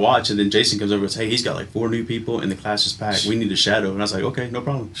just gonna watch, and then Jason comes over and says, "Hey, he's got like 4 new people, and the class is packed. We need to shadow." And I was like, "Okay, no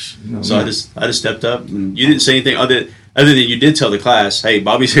problem." you know, So yeah. I just stepped up, and you didn't say anything other than you did tell the class, "Hey,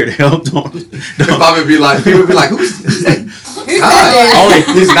 Bobby's here to help." Don't. Bobby would be like, people would be like, who's that?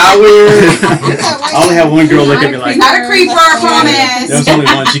 Only, He's not weird. I only had one girl look at me like, Not a creeper, I promise. there was only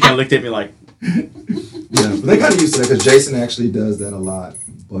one. She kind of looked at me like, Yeah, but they got used to that because Jason actually does that a lot.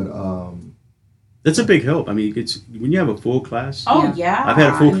 But that's a big help. I mean, it's when you have a full class. Oh yeah. I've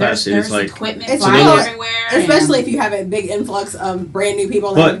had a full And class, and it's there's like- equipment It's flying really- everywhere. Especially and- if you have a big influx of brand new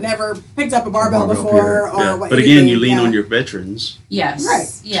people that But- have never picked up a barbell Barbell, before, or Yeah. what. But again, you anything, lean yeah. on your veterans. Yes. Right.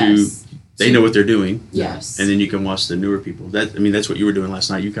 Yes. They know what they're doing. Yes. And then you can watch the newer people. That's what you were doing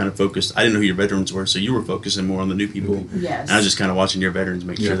last night. You kind of focused. I didn't know who your veterans were, so you were focusing more on the new people. Yes. And I was just kind of watching your veterans,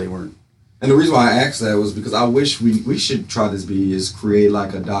 make Yeah. sure they weren't. and the reason why I asked that was because I wish we should try this is create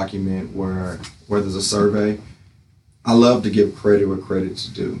like a document where there's a survey. I love to give credit where credit's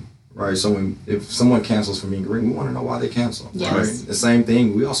due. Right, so if someone cancels for Mean Green, we want to know why they cancel. Yes. Right, the same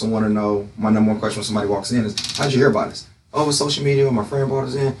thing. We also want to know. My number one question when somebody walks in is, "How'd you hear about us?" Oh, it's social media. My friend brought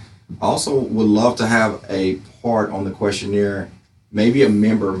us in. I also would love to have a part on the questionnaire. Maybe a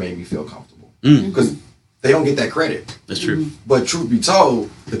member made me feel comfortable because they don't get that credit. That's true. But truth be told,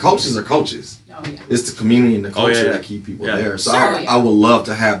 the coaches are coaches. Oh yeah. It's the community and the Oh, yeah, culture yeah. that keep people Yeah. there. So Sure, I yeah. would love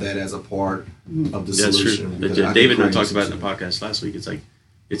to have that as a part of the That's solution. true. because But, I can David and I create talked a about it in the solution. podcast last week. It's like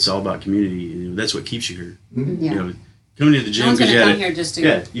it's all about community. And that's what keeps you here. Mhm. Yeah. You know, coming to the gym No one's because gonna you come had here just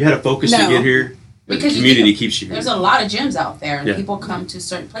to. you had a focus to No. get here, but Because the you community think- keeps you here. There's a lot of gyms out there, and Yeah. people come to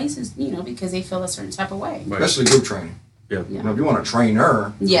certain places, because they feel a certain type of way. Right. Especially group training. Yeah. You know, if you want a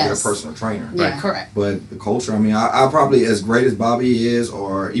trainer, you get a Yes. personal trainer. Yeah, correct. But the culture, I mean, I probably, as great as Bobby is,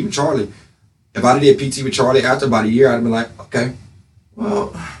 or even Charlie, if I did PT with Charlie after about a year, I'd have been like, okay,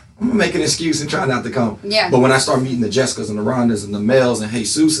 well, I'm going to make an excuse and try not to come. Yeah. But when I started meeting the Jessicas and the Rondas and the Mels and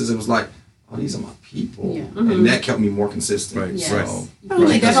Jesus's, it was like, oh, these are my people. Yeah. And that kept me more consistent. Right, Yes. So, Oh, you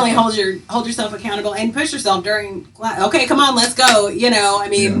Right. definitely hold yourself accountable and push yourself during class. Okay, come on, let's go. I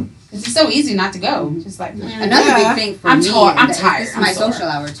mean, It's so easy not to go. Just like Another Yeah. big thing for I'm me, tired. I'm that- tired. This is I'm my sore. social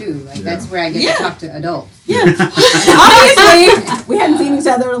hour too. Like Yeah. that's where I get Yeah. to talk to adults. yeah. Obviously, we hadn't seen each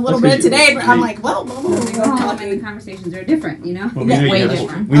other a little That's bit what today, you- but I'm like, well, we're We're going to home talk. and the conversations are different, you know. Well, we know way you have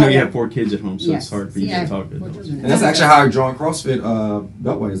different. we know Oh, you yeah. have 4 kids at home, so Yes. it's hard for you Yeah. to talk to Four adults. children. and that's actually how I joined CrossFit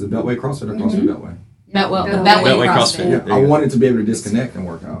Beltway. Is it Beltway CrossFit or CrossFit Beltway? Beltway Beltway CrossFit. CrossFit. Yeah. I wanted to be able to disconnect and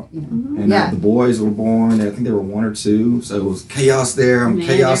work out. Yeah. And Yeah. the boys were born, I think they were 1 or 2, so it was chaos there, Man,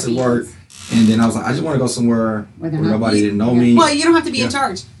 chaos they're at work. And then I was like, I just want to go somewhere Where where they're not- nobody didn't know me. Well, you don't have to be in Yeah.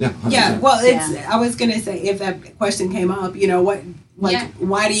 charge. Yeah, 100%. Yeah, well, I was gonna say if that question came up, Yeah.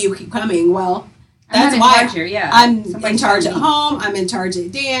 why do you keep coming? Well, I'm not that's in why charge here, yeah. I'm Somebody in charge at tell me. home. I'm in charge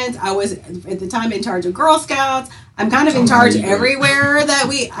at dance. I was at the time in charge of Girl Scouts. I'm kind of in Oh, charge there you go. everywhere that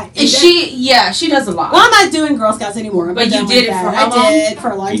Is she? Yeah, she does a lot. Well, I'm not doing Girl Scouts anymore. I'm But you done did with it that. for how long? I did for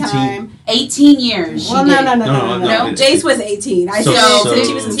a long 18. time. 18 years. She Well, did. no. Jace was 18. I So- still so since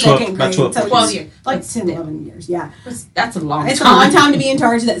she was in 12 second about grade. 12 so 12 it's years. like 10, 11 years. Yeah. That's a long It's time. a long time to be in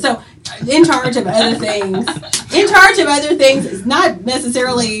charge of that. So, in charge of other things. In charge of other things is not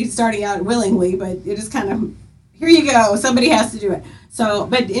necessarily starting out willingly, but it is kind of, here you go. Somebody has to do it. So,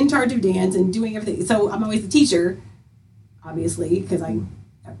 but in charge of dance and doing everything. So, I'm always the teacher, obviously, because I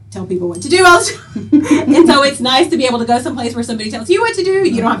tell people what to do all the time. And so, it's nice to be able to go someplace where somebody tells you what to do.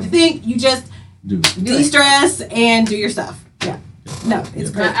 You don't have to think. You just Do it. de-stress and do your stuff. Yeah. No, it's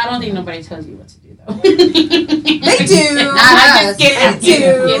great. I don't think nobody tells you what to do though. They do. I'm just kidding. They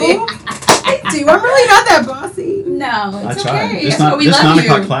do. They do. I'm really not that bossy. No, I it's tried. okay. This That's why we this love 9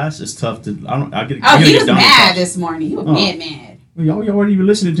 o'clock you. class is tough to. I get. Oh, I he get was Donnie mad talks. this morning. He was Oh. mad. y'all weren't even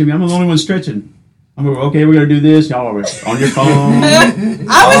listening to me. I'm the only one stretching. I'm like, okay, we're gonna do this. Y'all are on your phone. I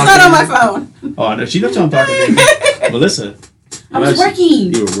was not on my phone. Oh, no, she knows what I'm talking to. Melissa. I was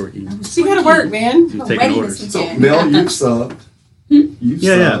working. You were working. She gotta work, man. You were I'm taking ready orders. this So weekend. Mel, you've subbed. You've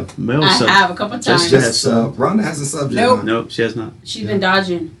Yeah. subbed. Mel I sub. have a couple times. Jessica Just Rhonda hasn't subbed yet. Nope. huh? Nope, she has not. She's been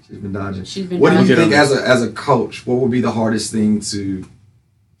dodging. She's been dodging. She's been What do you dodging. Get think on as a coach? What would be the hardest thing to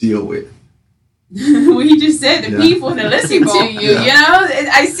deal with? We just said the Yeah. people that listen to you. Yeah. You know,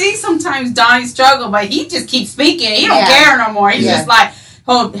 I see sometimes Donnie struggle, but he just keeps speaking. He don't Yeah. care no more. He's Yeah. just like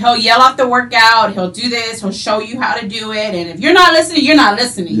he'll yell off the workout. He'll do this. He'll show you how to do it. And if you're not listening, you're not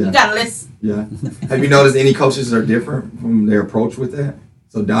listening. Yeah. You gotta listen. Yeah. Have you noticed any coaches that are different from their approach with that?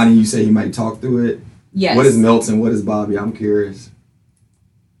 So Donnie, you say he might talk through it. Yes. What is Milton? What is Bobby? I'm curious.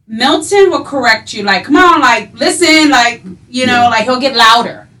 Milton will correct you. Like, come on, like listen, like you know, Yeah. like he'll get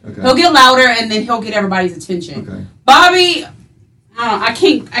louder. Okay. He'll get louder, and then he'll get everybody's attention. Okay. Bobby, I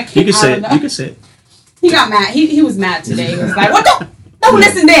can't. You can say I it. don't know. You can say it. He got mad. He was mad today. He was like, "What the? Don't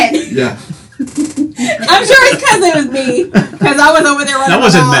listen then." Yeah. I'm sure it's because it was me. Because I was over there running I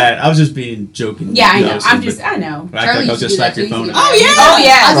wasn't around. mad. I was just being joking. Yeah, I You know. so- I'm but- just. I know. I was used to just do slap that your too. phone. He up. Oh, yeah. Oh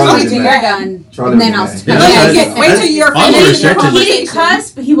yeah. I'll Charlie just wait till did you're that. done, Charlie and then did I'll that. start. Yeah, Wait, that's wait till you're I'm finished. restricted. He didn't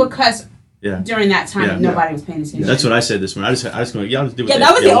cuss, but he would cuss Yeah. during that time. Yeah. Nobody was paying attention. That's what I said this morning. I just go, y'all just do what Yeah,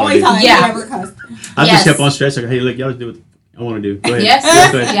 that was the y'all wanna only do. time Yeah. you ever cussed. I Yes. just kept on stretching. Like, hey, look, y'all just do what I want to do. Go ahead.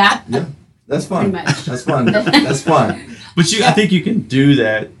 Yes. Go ahead. Yeah. That's fun. Pretty much. That's fun. That's fun. But I think you can do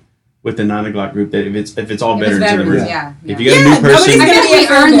that with the 9 o'clock group. That if it's all If it's veterans in the veterans, room. yeah. If yeah. you got a Yeah, new nobody's person, I gonna think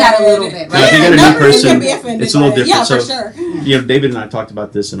be we earned that a offended. little bit, Yeah, right? if you got a new Nobody's person, gonna be offended it's a little by it. Yeah, different. for So, sure. you know, David and I talked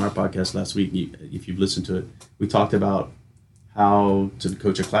about this in our podcast last week. If you've listened to it, we talked about how to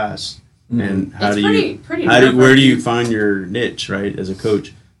coach a class and how It's do you pretty where do you find your niche, right, as a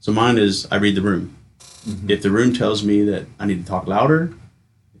coach. So mine is I read the room. If the room tells me that I need to talk louder,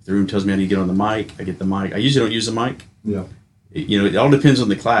 if the room tells me I need to get on the mic, I get the mic. I usually don't use the mic. Yeah. You know, it all depends on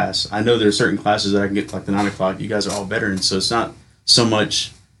the class. I know there are certain classes that I can get like the 9 o'clock. You guys are all veterans, so it's not so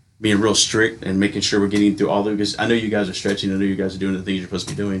much being real strict and making sure we're getting through all the, because I know you guys are stretching. I know you guys are doing the things you're supposed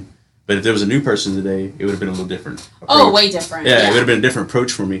to be doing. But if there was a new person today, it would have been a little different. Oh, approach. way different. Yeah, it would have been a different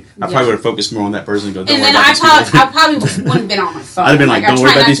approach for me. I probably would have focused more on that person and go, don't And worry then about these people. I probably wouldn't have been on my phone. I'd have been like, I don't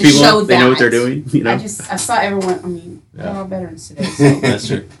worry try about not these to show people. They know what they're that. doing. You know, I saw everyone. I mean, they're Yeah. all veterans today, so I that's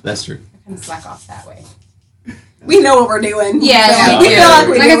true. That's true. kind of slack off that way. We know what we're doing. Yeah, So we we do. feel like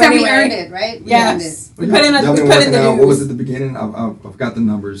we Like do I said, anyway. we earned it, right? We earned it. Yes. We put in Y'all we been put in working the out. What was dues. at the beginning? I've got the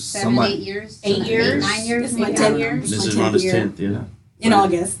numbers. 7, 8 years? 8 years? 9 years? This is my maybe? 10 I don't know. years. This My is 10th Rhonda's year. 10th, yeah. In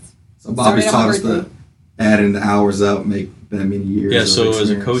August. So Bobby's Started on taught my us to birthday. adding the hours up, make that many years. Yeah, of so as a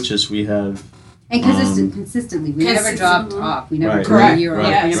experience. coaches, we have And consistently. We never Consistent. dropped off. We never Right. took a Correct. year off.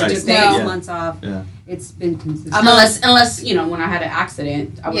 Right. We never Right. took Yeah. 8 months off. Yeah. It's been consistent. Unless you know, when I had an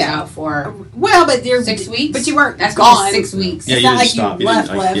accident, I was Yeah. out for Well, but you're 6 weeks. But you weren't That's gone. 6 weeks. Yeah, It's you not didn't like stop. you You left.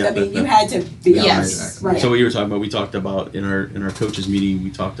 didn't, like, yeah, I mean, but- you had to be on. Yes. Right. So what you were talking about, we talked about in our coaches meeting, we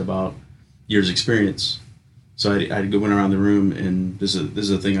talked about years experience. So I went around the room, and this is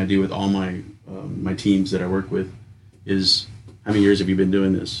a thing I do with all my my teams that I work with, is how many years have you been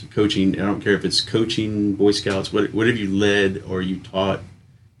doing this coaching? I don't care if it's coaching, Boy Scouts, what have you led or you taught?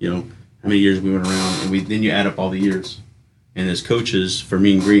 You know, how many years we went around, and then you add up all the years. And as coaches for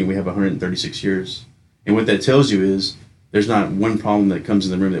Mean Green, we have 136 years, and what that tells you is there's not one problem that comes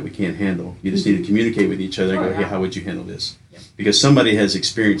in the room that we can't handle. You just need to communicate with each other and go, hey, how would you handle this? Because somebody has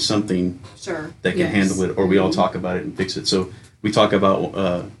experienced something Sure. that can Yes. handle it, or we all talk about it and fix it. So we talk about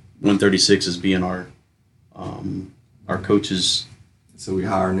 136 as being our coaches. So we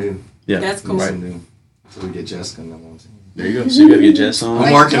hire new. Yeah, That's cool. right. New. So we get Jessica and them on team. There you go. So you got to get Jess on. I'm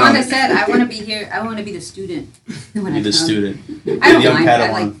Like working on Rhonda it. said, I want to be here. I want to be the student. When I Be the come. student. I don't The young mind. I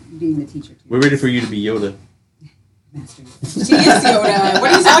Padawan. like being the teacher too. We're ready for you to be Yoda. Master. She is Yoda.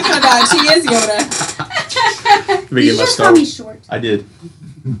 What are you talking about? She is Yoda. Let me Did get you my just call start. me short? I did.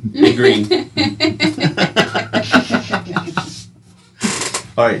 In green.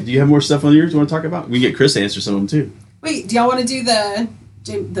 All right. Do you have more stuff on yours you want to talk about? We can get Chris to answer some of them too. Wait, do y'all want to do the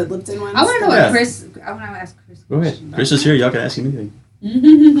Lipton ones? I want to know Yeah. what Chris. I want to ask Chris. a Go ahead. question Chris about is here. Y'all can ask him anything.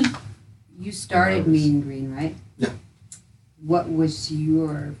 that. You started Mean Green, right? Yeah. What was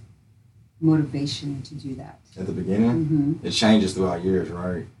your motivation to do that? At the beginning, Mm-hmm. it changes throughout years,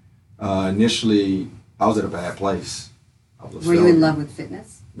 right? Initially, I was at a bad place. I was a Were you in failure. love with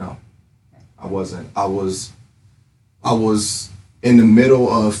fitness? I wasn't. I was in the middle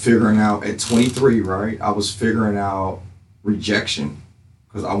of figuring out at 23, right? I was figuring out rejection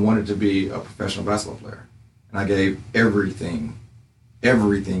because I wanted to be a professional basketball player, and I gave everything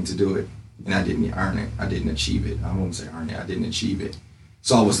to do it. and I didn't earn it. I didn't achieve it. I won't say earn it. I didn't achieve it.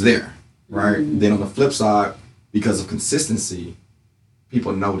 So I was there, right? Then on the flip side, because of consistency,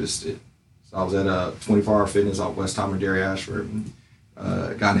 people noticed it. So I was at a 24-hour fitness off West Tom and Derry Ashford. And,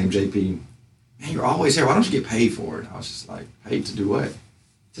 a guy named JP, man, you're always here. Why don't you get paid for it? I was just like, paid to do what?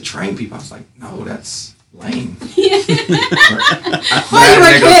 To train people. I was like, no, that's lame. Well, you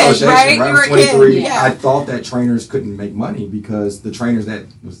were a kid, right? When I You was were a kid, 23, yeah. I thought that trainers couldn't make money because the trainers that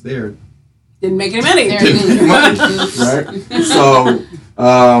was there Didn't make any money. They're didn't make money, goofs. right? So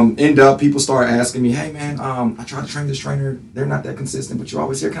end up people start asking me, hey man, I tried to train this trainer. They're not that consistent, but you're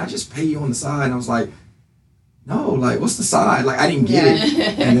always here. Can I just pay you on the side? And I was like, no, like what's the side? Like I didn't get it.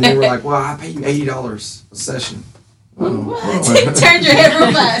 And then they were like, well, I pay you $80 a session. Turned your head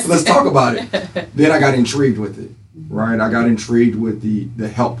real fast. Let's talk about it. Then I got intrigued with it, right? I got intrigued with the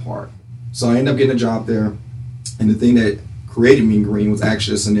help part. So I ended up getting a job there. And the thing that created Mean Green was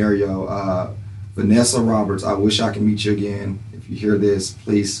actually a scenario. Vanessa Roberts, I wish I could meet you again. If you hear this,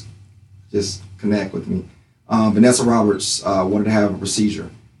 please just connect with me. Vanessa Roberts wanted to have a procedure.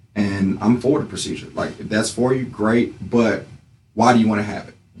 And I'm for the procedure. Like, if that's for you, great. But why do you want to have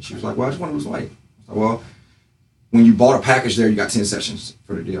it? And she was like, well, I just want to lose weight. I was like, well, when you bought a package there, you got 10 sessions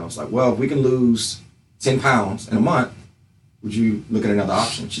for the deal. I was like, well, if we can lose 10 pounds in a month, would you look at another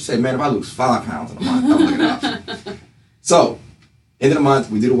option? She said, man, if I lose 5 pounds in a month, I would look at an option. So, end of the month,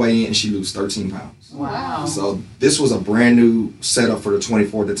 we did a weigh-in, and she lose 13 pounds. Wow. So, this was a brand new setup for the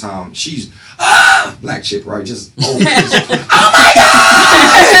 24 at the time. She's, black chick, right? Just, oh my God!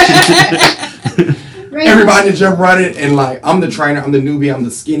 Everybody in the gym running, and like, I'm the trainer, I'm the newbie, I'm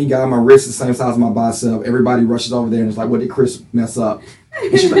the skinny guy, my wrist is the same size as my bicep. Everybody rushes over there and it's like, what did Chris mess up?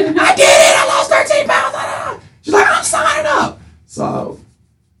 And she's like, I did it, I lost 13 pounds. She's like, I'm signing up. So,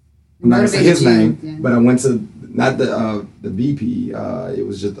 I'm not gonna say his name, Yeah. but I went to, not the VP, it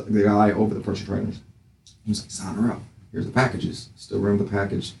was just the guy over the personal trainers. He was like, sign her up. Here's the packages. Still remember the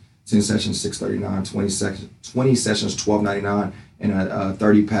package. 10 sessions, $639, 20 sessions, $12.99, and a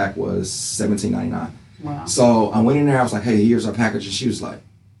 30 pack was $17.99. Wow. So I went in there, I was like, hey, here's our package. And she was like,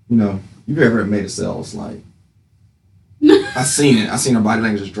 you know, you've ever made a sales, like, I seen it. I seen her body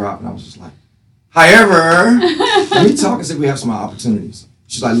language just drop, and I was just like, however, let me talk and see if we have some opportunities.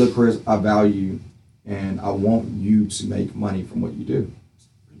 She's like, look, Chris, I value you, and I want you to make money from what you do.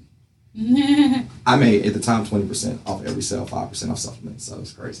 I made, at the time, 20% off every sale, 5% off supplements, so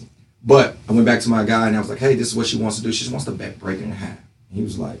it's crazy. But I went back to my guy, and I was like, hey, this is what she wants to do. She just wants to break it in half. He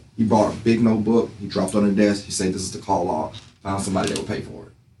was like, he brought a big notebook, he dropped it on the desk, he said, this is the call log, found somebody that would pay for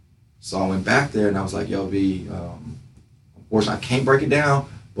it. So I went back there and I was like, yo, V, unfortunately I can't break it down,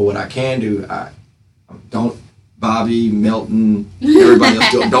 but what I can do, don't, Bobby, Milton, everybody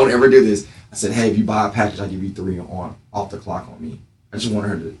else, don't ever do this. I said, hey, if you buy a package, I'll give you 3 off the clock on me. I just wanted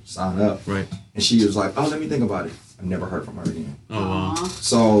her to sign up. Right. And she was like, oh, let me think about it. I never heard from her again. Oh, wow. Aw.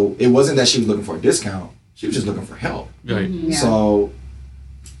 So it wasn't that she was looking for a discount, she was just looking for help. Right. Yeah. So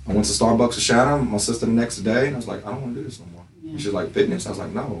I went to Starbucks with Shannon, my sister, the next day, and I was like, I don't want to do this no more. Yeah. And she's like, fitness? I was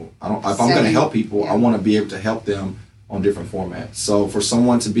like, no. I don't. If I'm going to Selling. help people, Yeah. I want to be able to help them on different formats. So for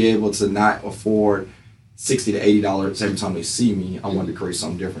someone to be able to not afford $60 to $80 every time they see me, I wanted to create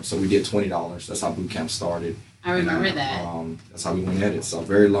something different. So we did $20. That's how boot camp started. I remember And, that. That's how we went at it. So a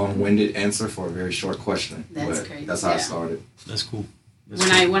very long-winded answer for a very short question. That's but crazy, That's how it yeah. started. That's cool.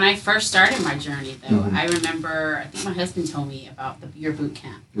 That's When I first started my journey, though, Mhm. I remember, I think my husband told me about your boot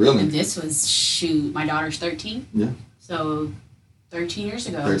camp. Really? And this was, my daughter's 13. Yeah. So 13 years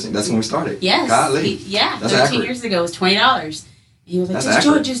ago. 13. That's when we started. Yes. Golly. Yeah. That's 13 accurate. years ago was $20. And he was like, That's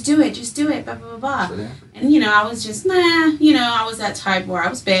just do it, accurate. just do it, blah, blah, blah, blah. Straight after. And, you know, I was just, I was that type where I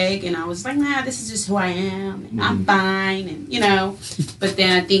was big and I was like, this is just who I am. And I'm Mhm. fine. And, but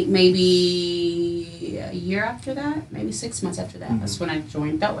then I think maybe a year after that, maybe 6 months after that, that's when I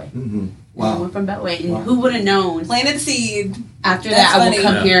joined Beltway. Mm-hmm. And I Wow. went from Beltway. And Wow. who would have known Planted the seed. after That's that I funny. would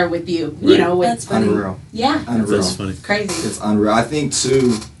come Yeah. here with you, Right. with, That's funny. Unreal. yeah, Unreal. That's funny. crazy. It's unreal. I think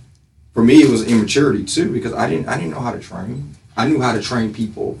too, for me, it was immaturity too because I didn't know how to train. I knew how to train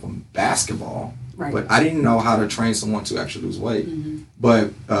people from basketball, Right. but I didn't know how to train someone to actually lose weight. Mhm.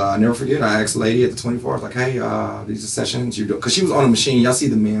 But I never forget. I asked a lady at the 24. I was like, "Hey, these are sessions you do," because she was on a machine. Y'all see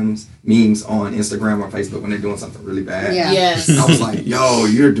the memes on Instagram or Facebook when they're doing something really bad. Yeah. Yes. And I was like, yo,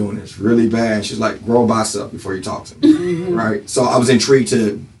 you're doing this really bad. And she's like, grow a bicep before you talk to me. Right? So I was intrigued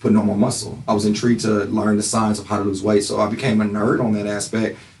to put on more muscle. I was intrigued to learn the science of how to lose weight. So I became a nerd on that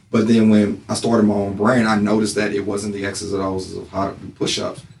aspect. But then when I started my own brand, I noticed that it wasn't the X's and O's of how to do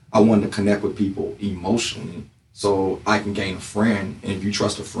push-ups. I wanted to connect with people emotionally so I can gain a friend. And if you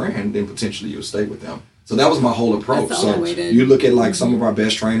trust a friend, then potentially you'll stay with them. So that was my whole approach. That's the So only way to- you look at like some of our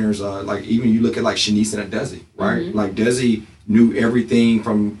best trainers, like even you look at like Shanice and Desi, right? Mhm. Like Desi knew everything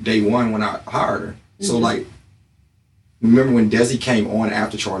from day one when I hired her. So like, remember when Desi came on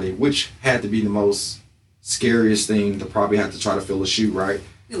after Charlie, which had to be the most scariest thing to probably have to try to fill a shoe, right?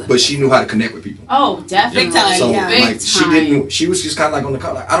 But she knew how to connect with people. Oh, definitely. Big time, So yeah. Big like she time. didn't. She was just kind of like on the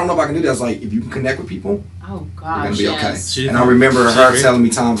cut. Like, I don't know if I can do that. I was like, if you can connect with people, Oh you're gosh, gonna be yes. okay. And I remember She her agreed. telling me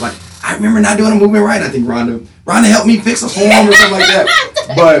times like, I remember not doing a movement right. I think Rhonda helped me fix a form or something like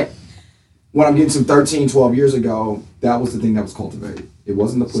that. But when I'm getting to 13, 12 years ago, that was the thing that was cultivated. It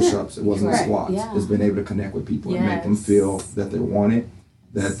wasn't the push-ups. It wasn't the Right, squats. yeah. It's being able to connect with people and make them Yes. feel that they're wanted,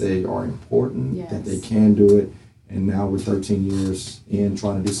 that they are important, that they Yes. can do it. And now we're 13 years in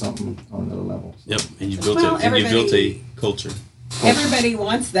trying to do something on another level. So. Yep, and you Well, built a everybody- culture. Everybody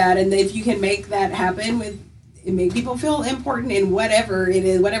wants that, and if you can make that happen with, and make people feel important in whatever it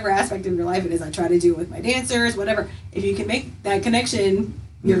is, whatever aspect of your life it is. I try to do it with my dancers, whatever. If you can make that connection,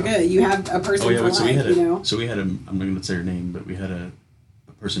 you're Yeah. good. You have a person Oh yeah, for wait, life. so we had You know. so we had a. I'm not going to say her name, but we had a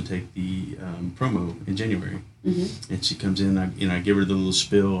person take the promo in January, and she comes in. I give her the little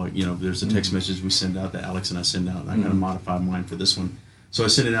spiel. There's a text message we send out that Alex and I send out, and I kind of modify mine for this one. So I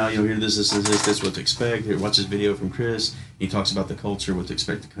send it out. Here, this, what to expect. Here, watch this video from Chris. He talks about the culture, what to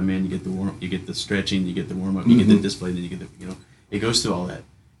expect to come in. You get the you get the stretching, you get the warm up, you get the display, then you get the It goes through all that,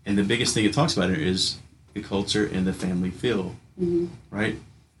 and the biggest thing it talks about here is the culture and the family feel, right?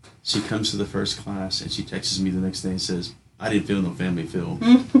 She comes to the first class and she texts me the next day and says, I didn't feel no family feel.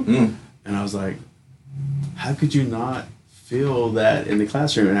 And I was like, how could you not feel that in the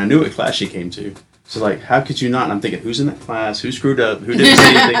classroom? And I knew what class she came to. So like, how could you not? And I'm thinking, who's in that class? Who screwed up? Who didn't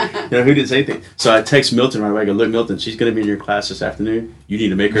say anything? Who didn't say anything? So I text Milton right away. I go, look, Milton, she's going to be in your class this afternoon. You need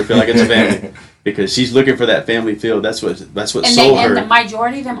to make her feel like it's a family because she's looking for that family feel. That's what And sold her. and the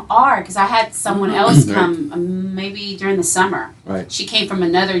majority of them are, because I had someone else come maybe during the summer. Right. She came from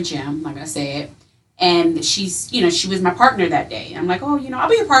another gym, like I said, and she's, she was my partner that day. I'm like, oh, I'll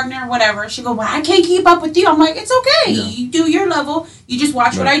be your partner, whatever. She go, well, I can't keep up with you. I'm like, it's okay. Yeah. You do your level. You just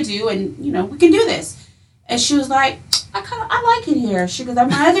watch what I do, and we can do this. And she was like, I like it here. She goes,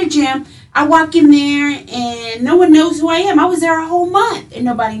 at my other gym, I walk in there and no one knows who I am. I was there a whole month and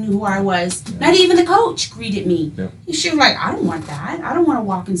nobody knew who I was. Yeah. Not even the coach greeted me. Yeah. She was like, I don't want that. I don't want to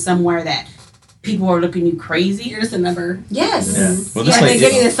walk in somewhere that people are looking you crazy. You're just a number. Yes. Yeah. Well, Yeah, they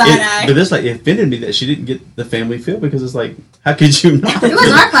give you the side eye. But this it offended me that she didn't get the family feel because it's like, how could you not? It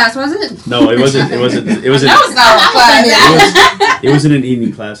wasn't our class, was it? No, it wasn't. It wasn't. It was. That was not our class. It was in an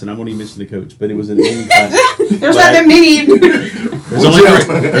evening class, and I won't even mention the coach, but it was an evening class. There's But- not that many. There's only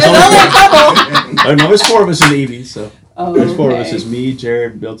There's only a couple. Oh, no, there's 4 of us in the evening, so Oh, there's 4 of us. okay. It's me,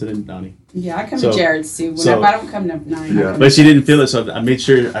 Jared, Milton, and Donnie. Yeah, I come So- to Jared's too. so- If I don't come to 9. I come But to she didn't feel it, so I made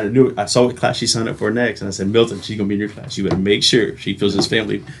sure I saw what class she signed up for next, and I said, Milton, she's gonna be in your class. You better make sure she feels this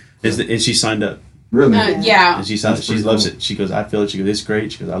family, and she signed up, Really? yeah. and she signed. That's She pretty loves cool. it. She goes, I feel it. She goes, it's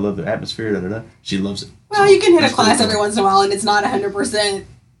great. She goes, I love the atmosphere. Da da da. She loves it. Well, you can hit a That's class pretty every cool. once in a while, and it's not 100%.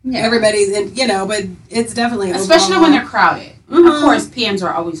 Yeah. Everybody's in, but it's definitely Especially overall- when they're crowded. Mhm. Of course, PMs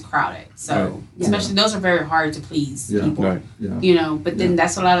are always crowded. So, Right. especially those are very hard to please Yeah. people. Right. Yeah. But then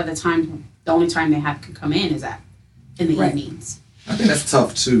that's a lot of the time, the only time they can come in is in the Right. evenings. I think that's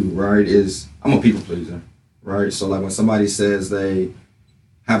tough too, right? I'm a people pleaser, right? So like when somebody says they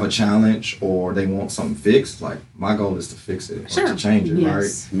have a challenge or they want something fixed, like my goal is to fix it or Sure. to change it,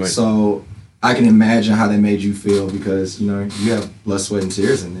 Yes. Right. So I can imagine how they made you feel because you have blood, sweat, and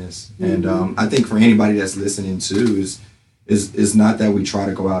tears in this, and I think for anybody that's listening too is not that we try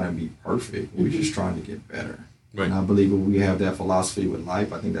to go out and be perfect. We're just trying to get better. Right. And I believe when we have that philosophy with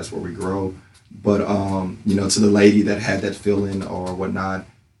life, I think that's where we grow. But to the lady that had that feeling or whatnot,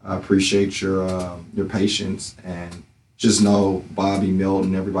 I appreciate your patience and just know Bobby,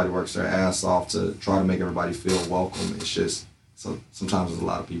 Milton, everybody works their ass off to try to make everybody feel welcome. It's just sometimes there's a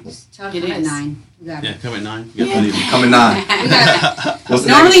lot of people. Tell It them at is. 9. Exactly. Yeah, come at 9. You got plenty of people. Coming 9. What's the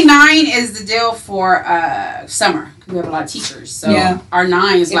Normally 9 is the deal for summer because we have a lot of teachers. So Yeah. our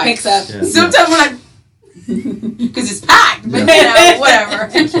 9 is It like picks up. Yeah. sometimes we're like because it's packed, but whatever.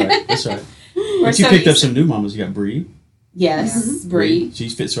 That's right. That's right. We're But you so picked up used- some new mamas. You got Bree. Yes, Bree. She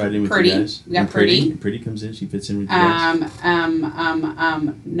fits right in with Pretty. you guys. We got And Pretty. Pretty comes in. She fits in with you guys.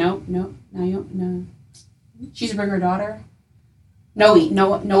 No. She's bring her daughter. Noella.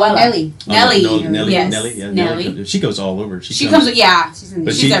 Nelly. Nelly. Oh, Nelly. Yes. Nelly. Yeah, Nelly. comes in. She goes all over. She comes. Yeah. She's in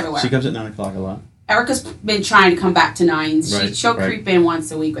But the she's everywhere. She comes at 9 o'clock a lot. Erica's been trying to come back to 9s. Right, She'll right. creep in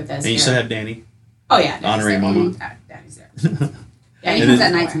once a week with us. And you here. still have Danny. Oh yeah. Daddy's honoring there. mama. Daddy's there. Yeah, he And comes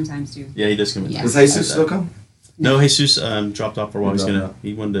then- at night sometimes too. Yeah, he does come in. Yeah. Does Jesus still come? No, Jesus dropped off for a while. He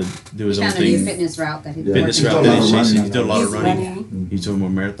He wanted to do his He own found a new thing. fitness route that he Yeah. Fitness He's route doing a that lot he's of chasing. running He's doing a lot He's of running. running. He's doing more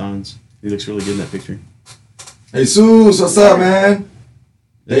marathons. He looks really good in that picture. Jesus, what's up, man?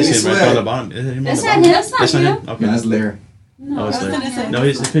 They see him right Sweat. on the bottom. Is that him on That's the not bottom? him. That's not him. Okay. No, that's Larry. Oh, it's I was there. gonna say- No,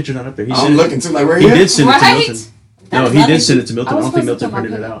 his picture not up there. He I'm sent it. looking too, like, where He he did at? send it to Right? Milton. No, he did send it to Milton. I I was don't think supposed to Milton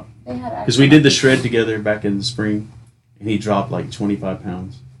printed put it my out. They had Because we did the shred together back in the spring, and he dropped like 25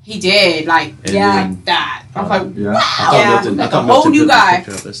 pounds. He did like And Yeah. then, that. I was like, Yeah. I thought Yeah. Milton, I Like thought a Milton whole new put this guy.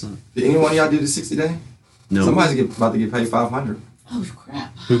 picture up. That's not. Did anyone of y'all do the 60 day? No. Somebody's about to get paid $500. oh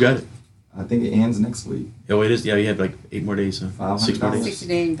crap. Who got it? I think it ends next week. Oh, it is. Yeah, you have like 8 more days. Huh? $500. 6 more days. 60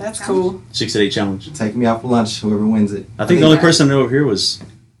 day. That's cool. 6 to 8 challenge. Take me out for lunch, whoever wins it. I think the only person I know over here was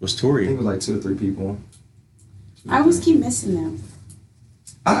Tori. I think it was like 2 or 3 people. I always keep missing them.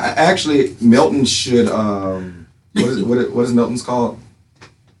 I actually, Milton should, what is Milton's called?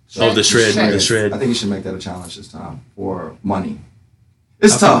 Oh, the shred. Shred. The shred. I think he should make that a challenge this time for money.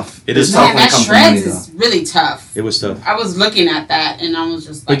 It's Okay. tough. It It's is tough Man, when it that comes to money, shreds though. is really tough. It was tough. I was looking at that and I was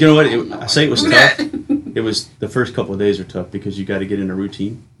just like, But you know what? I don't know I say it was do tough. that. It was the first couple of days are tough because you got to get in a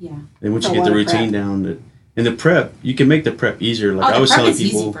routine. Yeah. And once It's you a get the lot of routine down, and the prep, you can make the prep easier. Like Oh, I the was prep telling is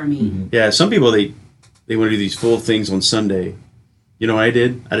people, easy for me. Mhm. yeah, some people they want to do these full things on Sunday. You know what I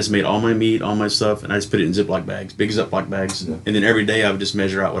did? I just made all my meat, all my stuff, and I just put it in Ziploc bags, big Ziploc bags, Yeah. and then every day I would just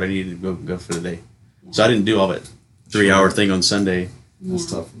measure out what I needed to go for the day. So I didn't do all that 3-hour thing on Sunday.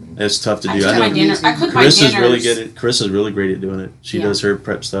 That's Yeah. tough for me. It's tough to I do. cook I my know dinner. I cook my Carissa's dinners. really good at. Carissa's really great at doing it. She Yeah. does her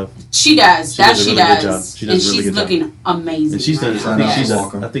prep stuff, She does. She That does a she really good does. job. She does and a really she's good job. looking amazing. and she's done. right I now. think Yes. she's.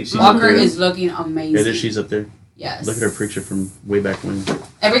 Walker. I think she's. Walker up there. is looking amazing. Yeah, there she's up there. Yes. Look at her picture from way back when.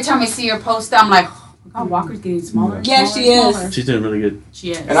 Every time I see her post, I'm like, oh my God, Walker's getting smaller. and Yeah, smaller she and is. smaller. She's doing really good.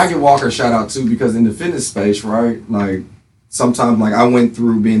 She is. And I give Walker a shout out too because in the fitness space, right? Like sometimes, like I went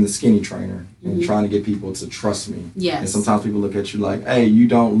through being the skinny trainer and Mhm. trying to get people to trust me. And Yes. sometimes people look at you like, "Hey, you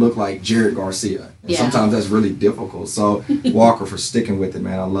don't look like Jared Garcia." And Yeah. sometimes that's really difficult. So Walker for sticking with it,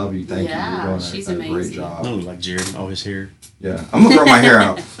 man. I love you. Thank Yeah, you. You're doing she's a great amazing. I job. don't look like Jared. All his hair. Yeah, I'm gonna grow my hair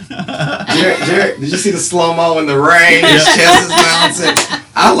out. Jared, did you see the slow mo in the rain? His Yeah. chest is bouncing.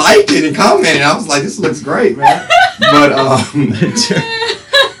 I liked it and commented. I was like, "This looks great, man." But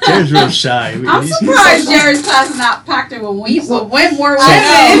Jared's real shy. I'm He's- surprised Jared's class is not packed in when we went more.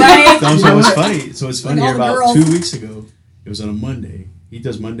 I know, right? So it's funny. So it's funny. all the About girls. 2 weeks ago, it was on a Monday. He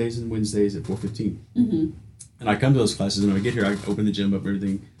does Mondays and Wednesdays at 4:15. Mm-hmm. And I come to those classes, and when I get here, I open the gym up,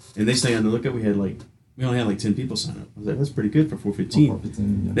 everything, and they stay on the lookout. We only had like 10 people sign up. I was like, that's pretty good for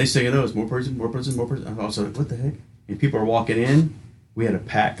 4:15. Next thing you know, it's more person. I was like, what the heck? And people are walking in. We had a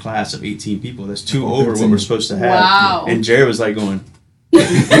packed class of 18 people. That's 2 over what 15. we're supposed to have. Wow. And Jared was like going.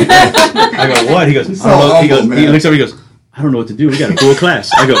 I go, what? He goes, He's I don't so know. He goes, humble, he man. looks over. He goes, I don't know what to do. We got a full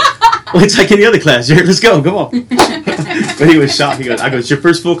class. I go, well, it's like any other class. Jared, let's go. Come on. But he was shocked. He goes, I go, it's your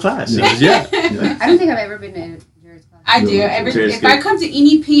first full class. He goes, yeah. I don't think I've ever been to Jared's class. I do. Yeah, Jared's If I good. come to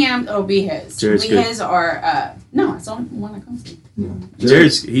any PM, it'll be his. Jared's It'll be good. his or no, it's the only one that comes to.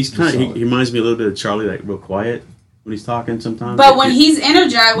 He's kind of, he reminds me a little bit of Charlie, like real quiet when he's talking sometimes. But when he's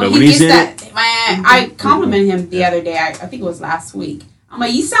energized, when But he when he's gets in that, man, I complimented him the other day. I think it was last week. I'm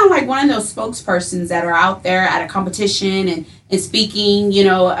like, you sound like one of those spokespersons that are out there at a competition and speaking,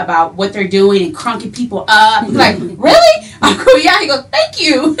 about what they're doing and crunking people up. He's like, really? I go, yeah. He goes, thank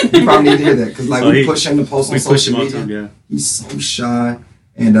you. You probably need to hear that because like Oh, we he- push him to post on we push him social all the media. time, yeah. He's so shy,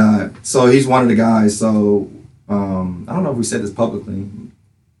 and so he's one of the guys. So I don't know if we said this publicly.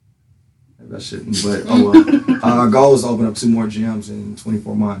 Maybe I shouldn't, but oh well. Our goal is to open up 2 more gyms in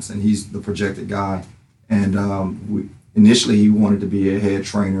 24 months, and he's the projected guy. And initially, he wanted to be a head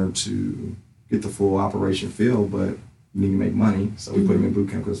trainer to get the full operation feel, but you need to make money. So we put him in boot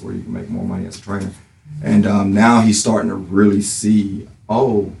camp because that's where you can make more money as a trainer. And now he's starting to really see,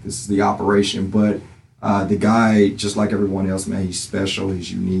 oh, this is the operation. But the guy, just like everyone else, man, he's special,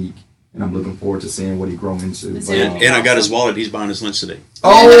 he's unique, and I'm looking forward to seeing what he grow into. That's But, it. And I got his wallet. He's buying his lunch today.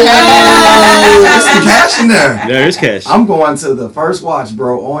 oh, there's some cash in there. There is cash. I'm going to the first watch,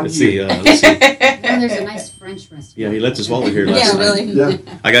 bro, on Let's you. see. Let's see. Oh, there's a nice French restaurant. Yeah, he left his wallet here last Yeah, night. really. Yeah.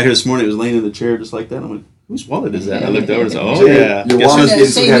 I got here this morning. It was laying in the chair just like that. I went, whose wallet is that? I looked over and said, oh, Jay, yeah. your Guess wallet's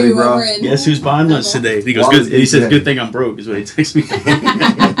who's, getting too heavy, bro. guess who's buying lunch today? He goes, Wallet's good. He says, getting good thing I'm broke is what he texts me.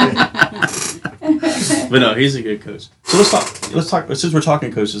 But no, he's a good coach. So let's talk, since we're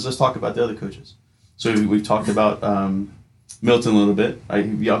talking coaches, let's talk about the other coaches. So we've talked about Milton a little bit.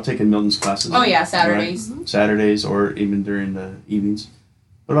 Y'all taking Milton's classes? Oh yeah, Saturdays. right? Saturdays or even during the evenings.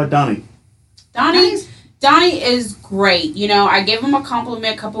 What about Donnie? Donnie is great. I gave him a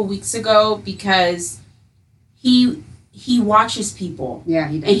compliment a couple weeks ago because he he watches people. Yeah,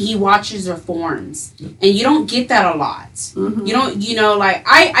 he And does. he watches their forms, and you don't get that a lot. Mhm. You don't, like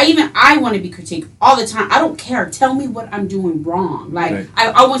I want to be critiqued all the time. I don't care. Tell me what I'm doing wrong. Like Right. I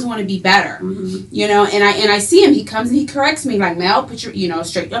always want to be better. Mhm. And I see him. He comes and he corrects me. Like, Mel, put your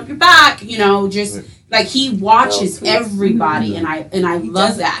straighten up your back. Just Right. like he watches Well, everybody, Mhm. and I He love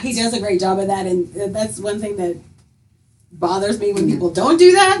does, that. He does a great job of that, and that's one thing that bothers me when people don't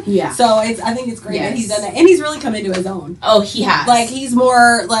do that. Yeah. So I think it's great that he's Yes. done that, and he's really come into his own. Oh, he has. Like he's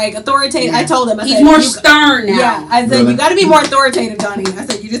more like authoritative. Yeah. I told him. I he's said, more you- stern now. Yeah, I said Really? you got to be more authoritative, Donnie. I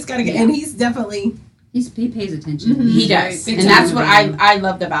said you just got to get, Yeah. and he's definitely. He pays attention. Mhm. He He's very does, big and time that's what about it. I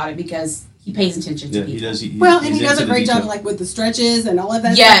loved about it, because he pays attention to Yeah, people. he does. Well, and he's he does into a the great job detail. like with the stretches and all of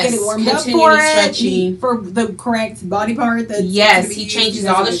that Yes, stuff, getting warmed up continually for it. stretching. For the correct body part. That's Yes, to be he used. changes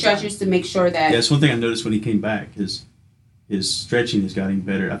does all a the good job. stretches to make sure that. Yeah, that's one thing I noticed when he came back. His stretching has gotten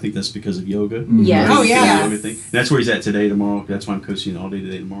better. I think that's because of yoga. Mhm. Yes. Oh, The yeah. yoga thing. And that's where he's at today, tomorrow. That's why I'm coaching all day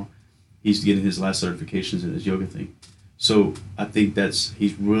today, tomorrow. He's getting his last certifications in his yoga thing. So I think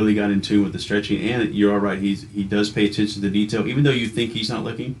he's really got in tune with the stretching, and you're all right. He does pay attention to detail, even though you think he's not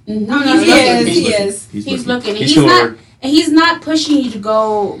looking. Mhm. Oh, no, He's he looking. is. He's He looking. is. He's looking. And He's he's not. forward. And he's not pushing you to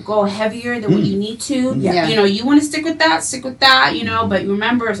go heavier than what you need to. Yeah. You want to stick with that, but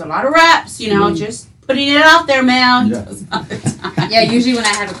remember, it's a lot of reps, just putting it out there, man. Yeah. Yeah, usually when I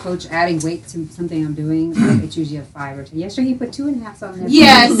have a coach adding weight to something I'm doing, it's usually a 5 or 10. Yesterday he put 2.5 on there.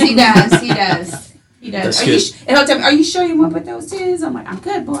 Yes, he does. He does. He does. That's Are good. you? And he'll tell me, "Are you sure you want to put those tens?" I'm like, "I'm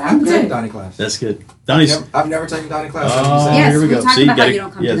good, boy. I'm I've taken good." Donnie class. That's good. Donnie's. I've never taken Donnie class. Oh, Yes, here we we go. talked See, about how gotta- you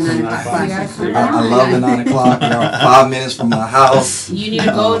don't come to yeah, the 9 9 o'clock o'clock. class. I love the 9 o'clock. 5 minutes from my house. You need to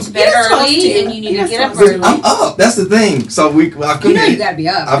go to bed You're supposed early, to. and you need You're to get up supposed to. early. I'm up. That's the thing. So I You know committed. you gotta be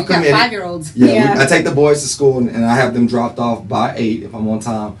up. I've You got committed. 5-year-olds. Yeah, Yeah. I take the boys to school and I have them dropped off by 8 if I'm on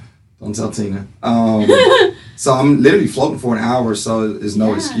time. Don't tell Tina. So I'm literally floating for an hour, so there's no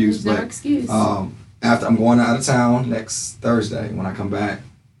Yeah, excuse. there's no But excuse. after I'm going out of town next Thursday when I come back,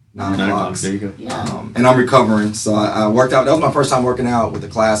 9 9 o'clock. o'clock. There you go. Yeah. And I'm recovering, so I worked out. That was my first time working out with the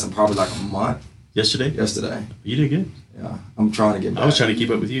class in probably like a month Yesterday, yesterday. you did good. Yeah, I'm trying to get back. I was trying to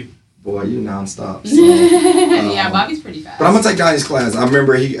keep up with you. Boy, you nonstop. So. Yeah, Bobby's pretty fast. But I'm gonna take Donnie's class. I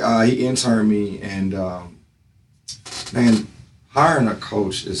remember he interned me, and man, hiring a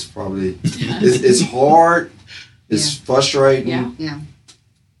coach is probably it's hard, it's frustrating, Yeah. Yeah.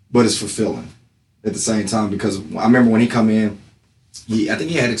 but it's fulfilling at the same time, because I remember when he come in, I think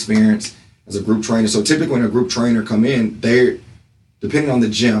he had experience as a group trainer. So typically when a group trainer come in, they're depending on the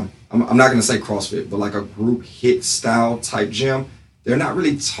gym. I'm not gonna say CrossFit, but like a group hit style type gym, they're not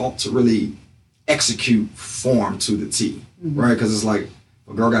really taught to really execute form to the T, right? Because it's like,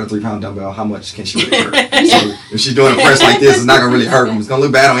 a girl got a 3-pound dumbbell, how much can she really hurt? So if she's doing a press like this, it's not gonna really hurt them. It's gonna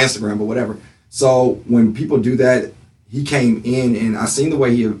look bad on Instagram, but whatever. So when people do that, he came in and I seen the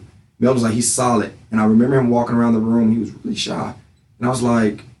way Mel was like, he's solid. And I remember him walking around the room, he was really shy. And I was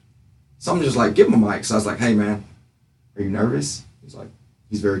like, something just like, give him a mic. So I was like, hey man, are you nervous? He's like,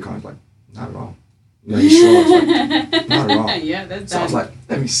 he's very calm. He's like, not at all. You know, he shrugs like, not at all. Yeah, that's So I was like,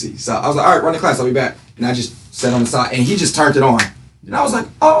 let me see. So I was like, all right, run the class, I'll be back. And I just sat on the side and he just turned it on. And I was like,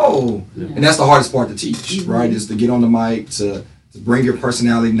 oh. Yeah. And that's the hardest part to teach, right? Is to get on the mic, to bring your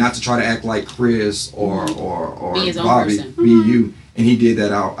personality, not to try to act like Chris or Be his own Bobby, person. be you. And he did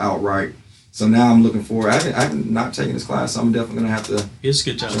that outright. So now I'm looking forward. I haven't not taken this class, so I'm definitely gonna have to. It's a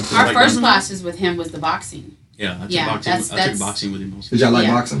good job. Our Like, first classes with him was the boxing. Yeah, I took Yeah, boxing. that's- I took that's- boxing with him also. Did y'all like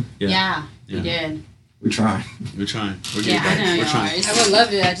Yeah. boxing? Yeah. We Yeah. did. We trying. We're trying. We're Yeah, getting I back. know We're y'all trying. are. I would love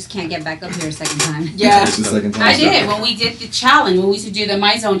to. I just can't get back up here a second time. Yeah. It's the second time. I did when we did the challenge, when we used to do the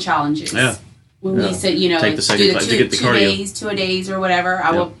My Zone challenges. Yeah. When Yeah. we said, Take the second do the class to two, get the two cardio. days, 2 a days or whatever,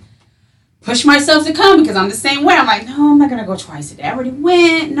 I Yeah. will push myself to come because I'm the same way. I'm like, no, I'm not gonna go twice a day. I already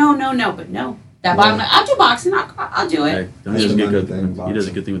went. No, but no. That bottom, Yeah. like, I'll do boxing. I'll do it. Hey, Donnie That's does a the good, money thing, he does a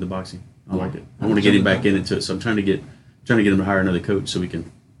boxing. good thing with the boxing. I like it. I want to get him back into it, so I'm trying to get him to hire another coach so we can.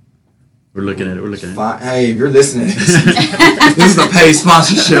 We're looking at it. We're looking at it. Fine. Hey, if you're listening, this is the paid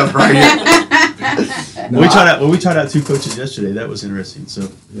sponsorship right here. No, we tried out 2 coaches yesterday. That was interesting. So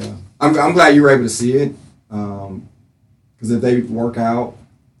Yeah, I'm glad you were able to see it, because if they work out,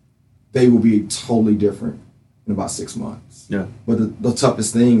 they will be totally different in about 6 months. Yeah. But the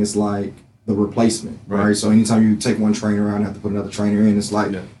toughest thing is like the replacement, right? Right. So anytime you take one trainer out and have to put another trainer in, it's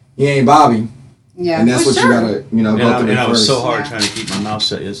like Yeah. he ain't Bobby, Yeah. and that's For what sure. you gotta go through and I was first. so hard Yeah. trying to keep my mouth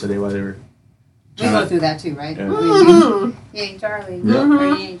shut yesterday while they were. We go through that too, right? Yeah. Mhm. He ain't Charlie. Yeah.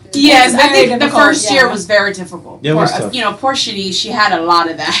 Or he ain't this. Yes, It's I very think the difficult, first year yeah. was very difficult. Yeah, it was tough. Poor Shanice, she had a lot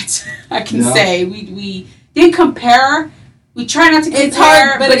of that. I can Yeah. say we didn't compare. We try not to compare, It's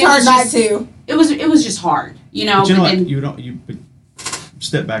hard, but it's it hard was not just, to. It was just hard. you know. But you know but what? then, But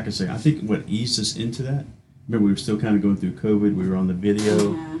step back a second. I think what eased us into that. Remember, we were still kind of going through COVID. We were on the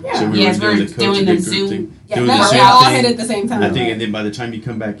video, Yeah. so we Yes, were doing we the were coach doing big the group Zoom. thing, Yeah, doing no, the we Zoom all thing. hit at the same time. I think, right? and then by the time you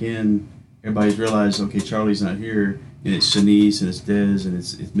come back in, everybody's realized, okay, Charlie's not here, and it's Shanice, and it's Dez, and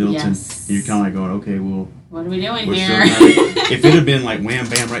it's Milton, Yes. and you're kind of like going, okay, well, what are we doing we're here? still kinda, if it had been like wham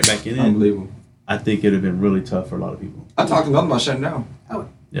bam right back in it, Unbelievable. I think it'd have been really tough for a lot of people. I talked to Milton about shutting down.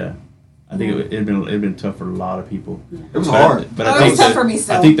 Yeah, I think it'd been tough for a lot of people. It was But hard. but Oh, I it think was tough that- for me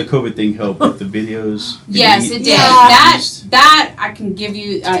still. I think the COVID thing helped with the videos. Yes, it did. Yeah. That I can give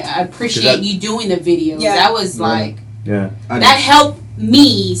you. I appreciate that- you doing the videos. Yeah. That was Yeah. like Yeah, that helped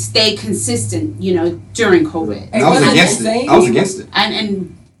me stay consistent. You know, during COVID, And I was Wasn't against it. insane? I was against it. and yeah,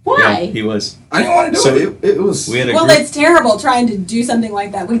 why? he was. I didn't want to do So- it. It was. We had a Well, group. it's terrible trying to do something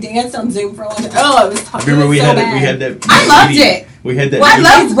like that. We danced on Zoom for a long time. Oh, it was tough. Remember it we was had so that. We bad. had that. I loved meeting. it. We had that. Well, I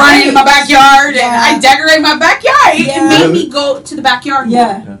meeting- love running in my backyard, Yeah. and I decorate my backyard. Yeah. It made me go to the backyard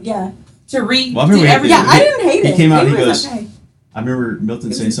more Yeah. to read. Well, I remember to we had every, the- Yeah, I didn't hate He it. came out, It he was goes, okay. I remember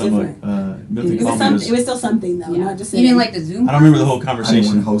Milton It saying was something like, different. Milton It was, called me and goes, it was still something though, not just You mean like the Zoom? I don't remember the whole I conversation.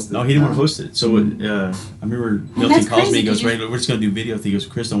 didn't want to host it. No, he didn't want to host it. So I remember Milton that's calls crazy, me. He goes, 'cause you- "Right, we're just gonna do video." He goes,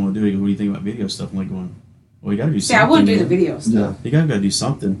 "Chris, don't want to do it." He goes, "What do you think about video stuff?" I'm like going, "Well, you gotta do See, something." I wouldn't do the man. videos. Yeah. You gotta do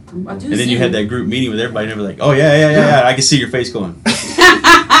something. I do And then you Zoom. had that group meeting with everybody, and they were like, "Oh yeah. I can see your face going."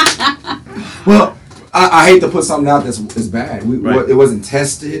 Well, I hate to put something out that's bad. Right. It wasn't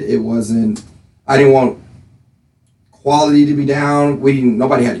tested. It wasn't. I didn't want quality to be down.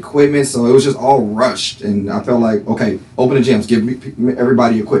 Nobody had equipment, so it was just all rushed. And I felt like, okay, open the gyms, give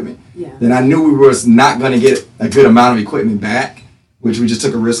everybody equipment. Yeah. Then I knew we was not going to get a good amount of equipment back, which we just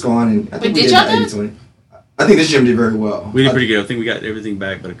took a risk on. And I think But we did y'all do 80-20. I think this gym did very well. We did pretty good. I think we got everything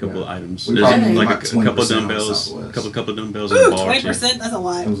back, but a couple of items. We There's probably like about a couple 20% on dumbbells, Southwest. couple dumbbells, and a Ooh, bar. 20%, that's a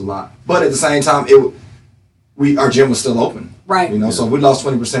lot. It was a lot, but at the same time, our gym was still open. Right. You know, so we lost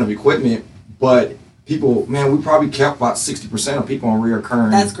 20% of equipment, but people, man, we probably kept about 60% of people on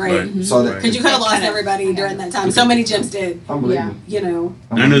reoccurring. That's great. Right. So that Because you could have lost everybody during that time. So many gyms did, unbelievable. you know.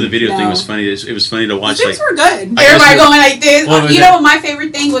 And I know the video thing No. was funny. It was funny to The watch. gyms Like, were good. I Everybody guess going like this. What was You that? know what my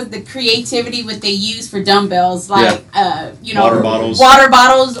favorite thing was? The creativity what they use for dumbbells, like you know, Water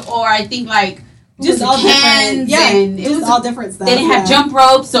bottles. or I think like Just all different. cans, Yeah, and it just was all different stuff. they didn't have yeah. jump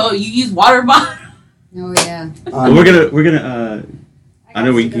ropes, so you use water bottles. Oh yeah. Well, we're gonna. I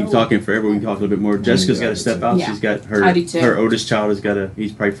know we can keep talking forever. We can talk a little bit more. Jessica's got to step out. Yeah. She's got her I do too. her oldest child has got to.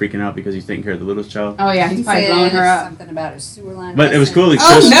 He's probably freaking out because he's taking care of the littlest child. Oh yeah, he's He probably said blowing her up. something about a sewer line. But it was cool. Like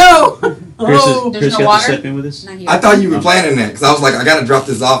Oh Chris, no! Chris, Oh. is, There's Chris no got water? to step in with us. Not here. I thought you were planning that because I was like, I gotta drop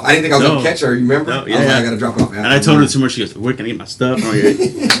this off. I didn't think I was No. gonna catch her. You remember? No, I was yeah. like, I gotta drop it off. And I told her tomorrow. She goes, "Where can I get my stuff?" Oh,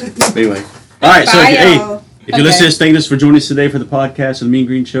 yeah. Anyway, all right. So Bye, hey, y'all. if you're listening, thank us for joining us today for the podcast of the Mean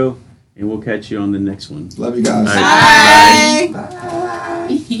Green Show, and we'll catch you on the next one. Love you guys. All right. Bye.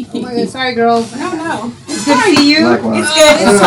 Oh my God, sorry girls. No. It's good to see you. Likewise. It's good. It's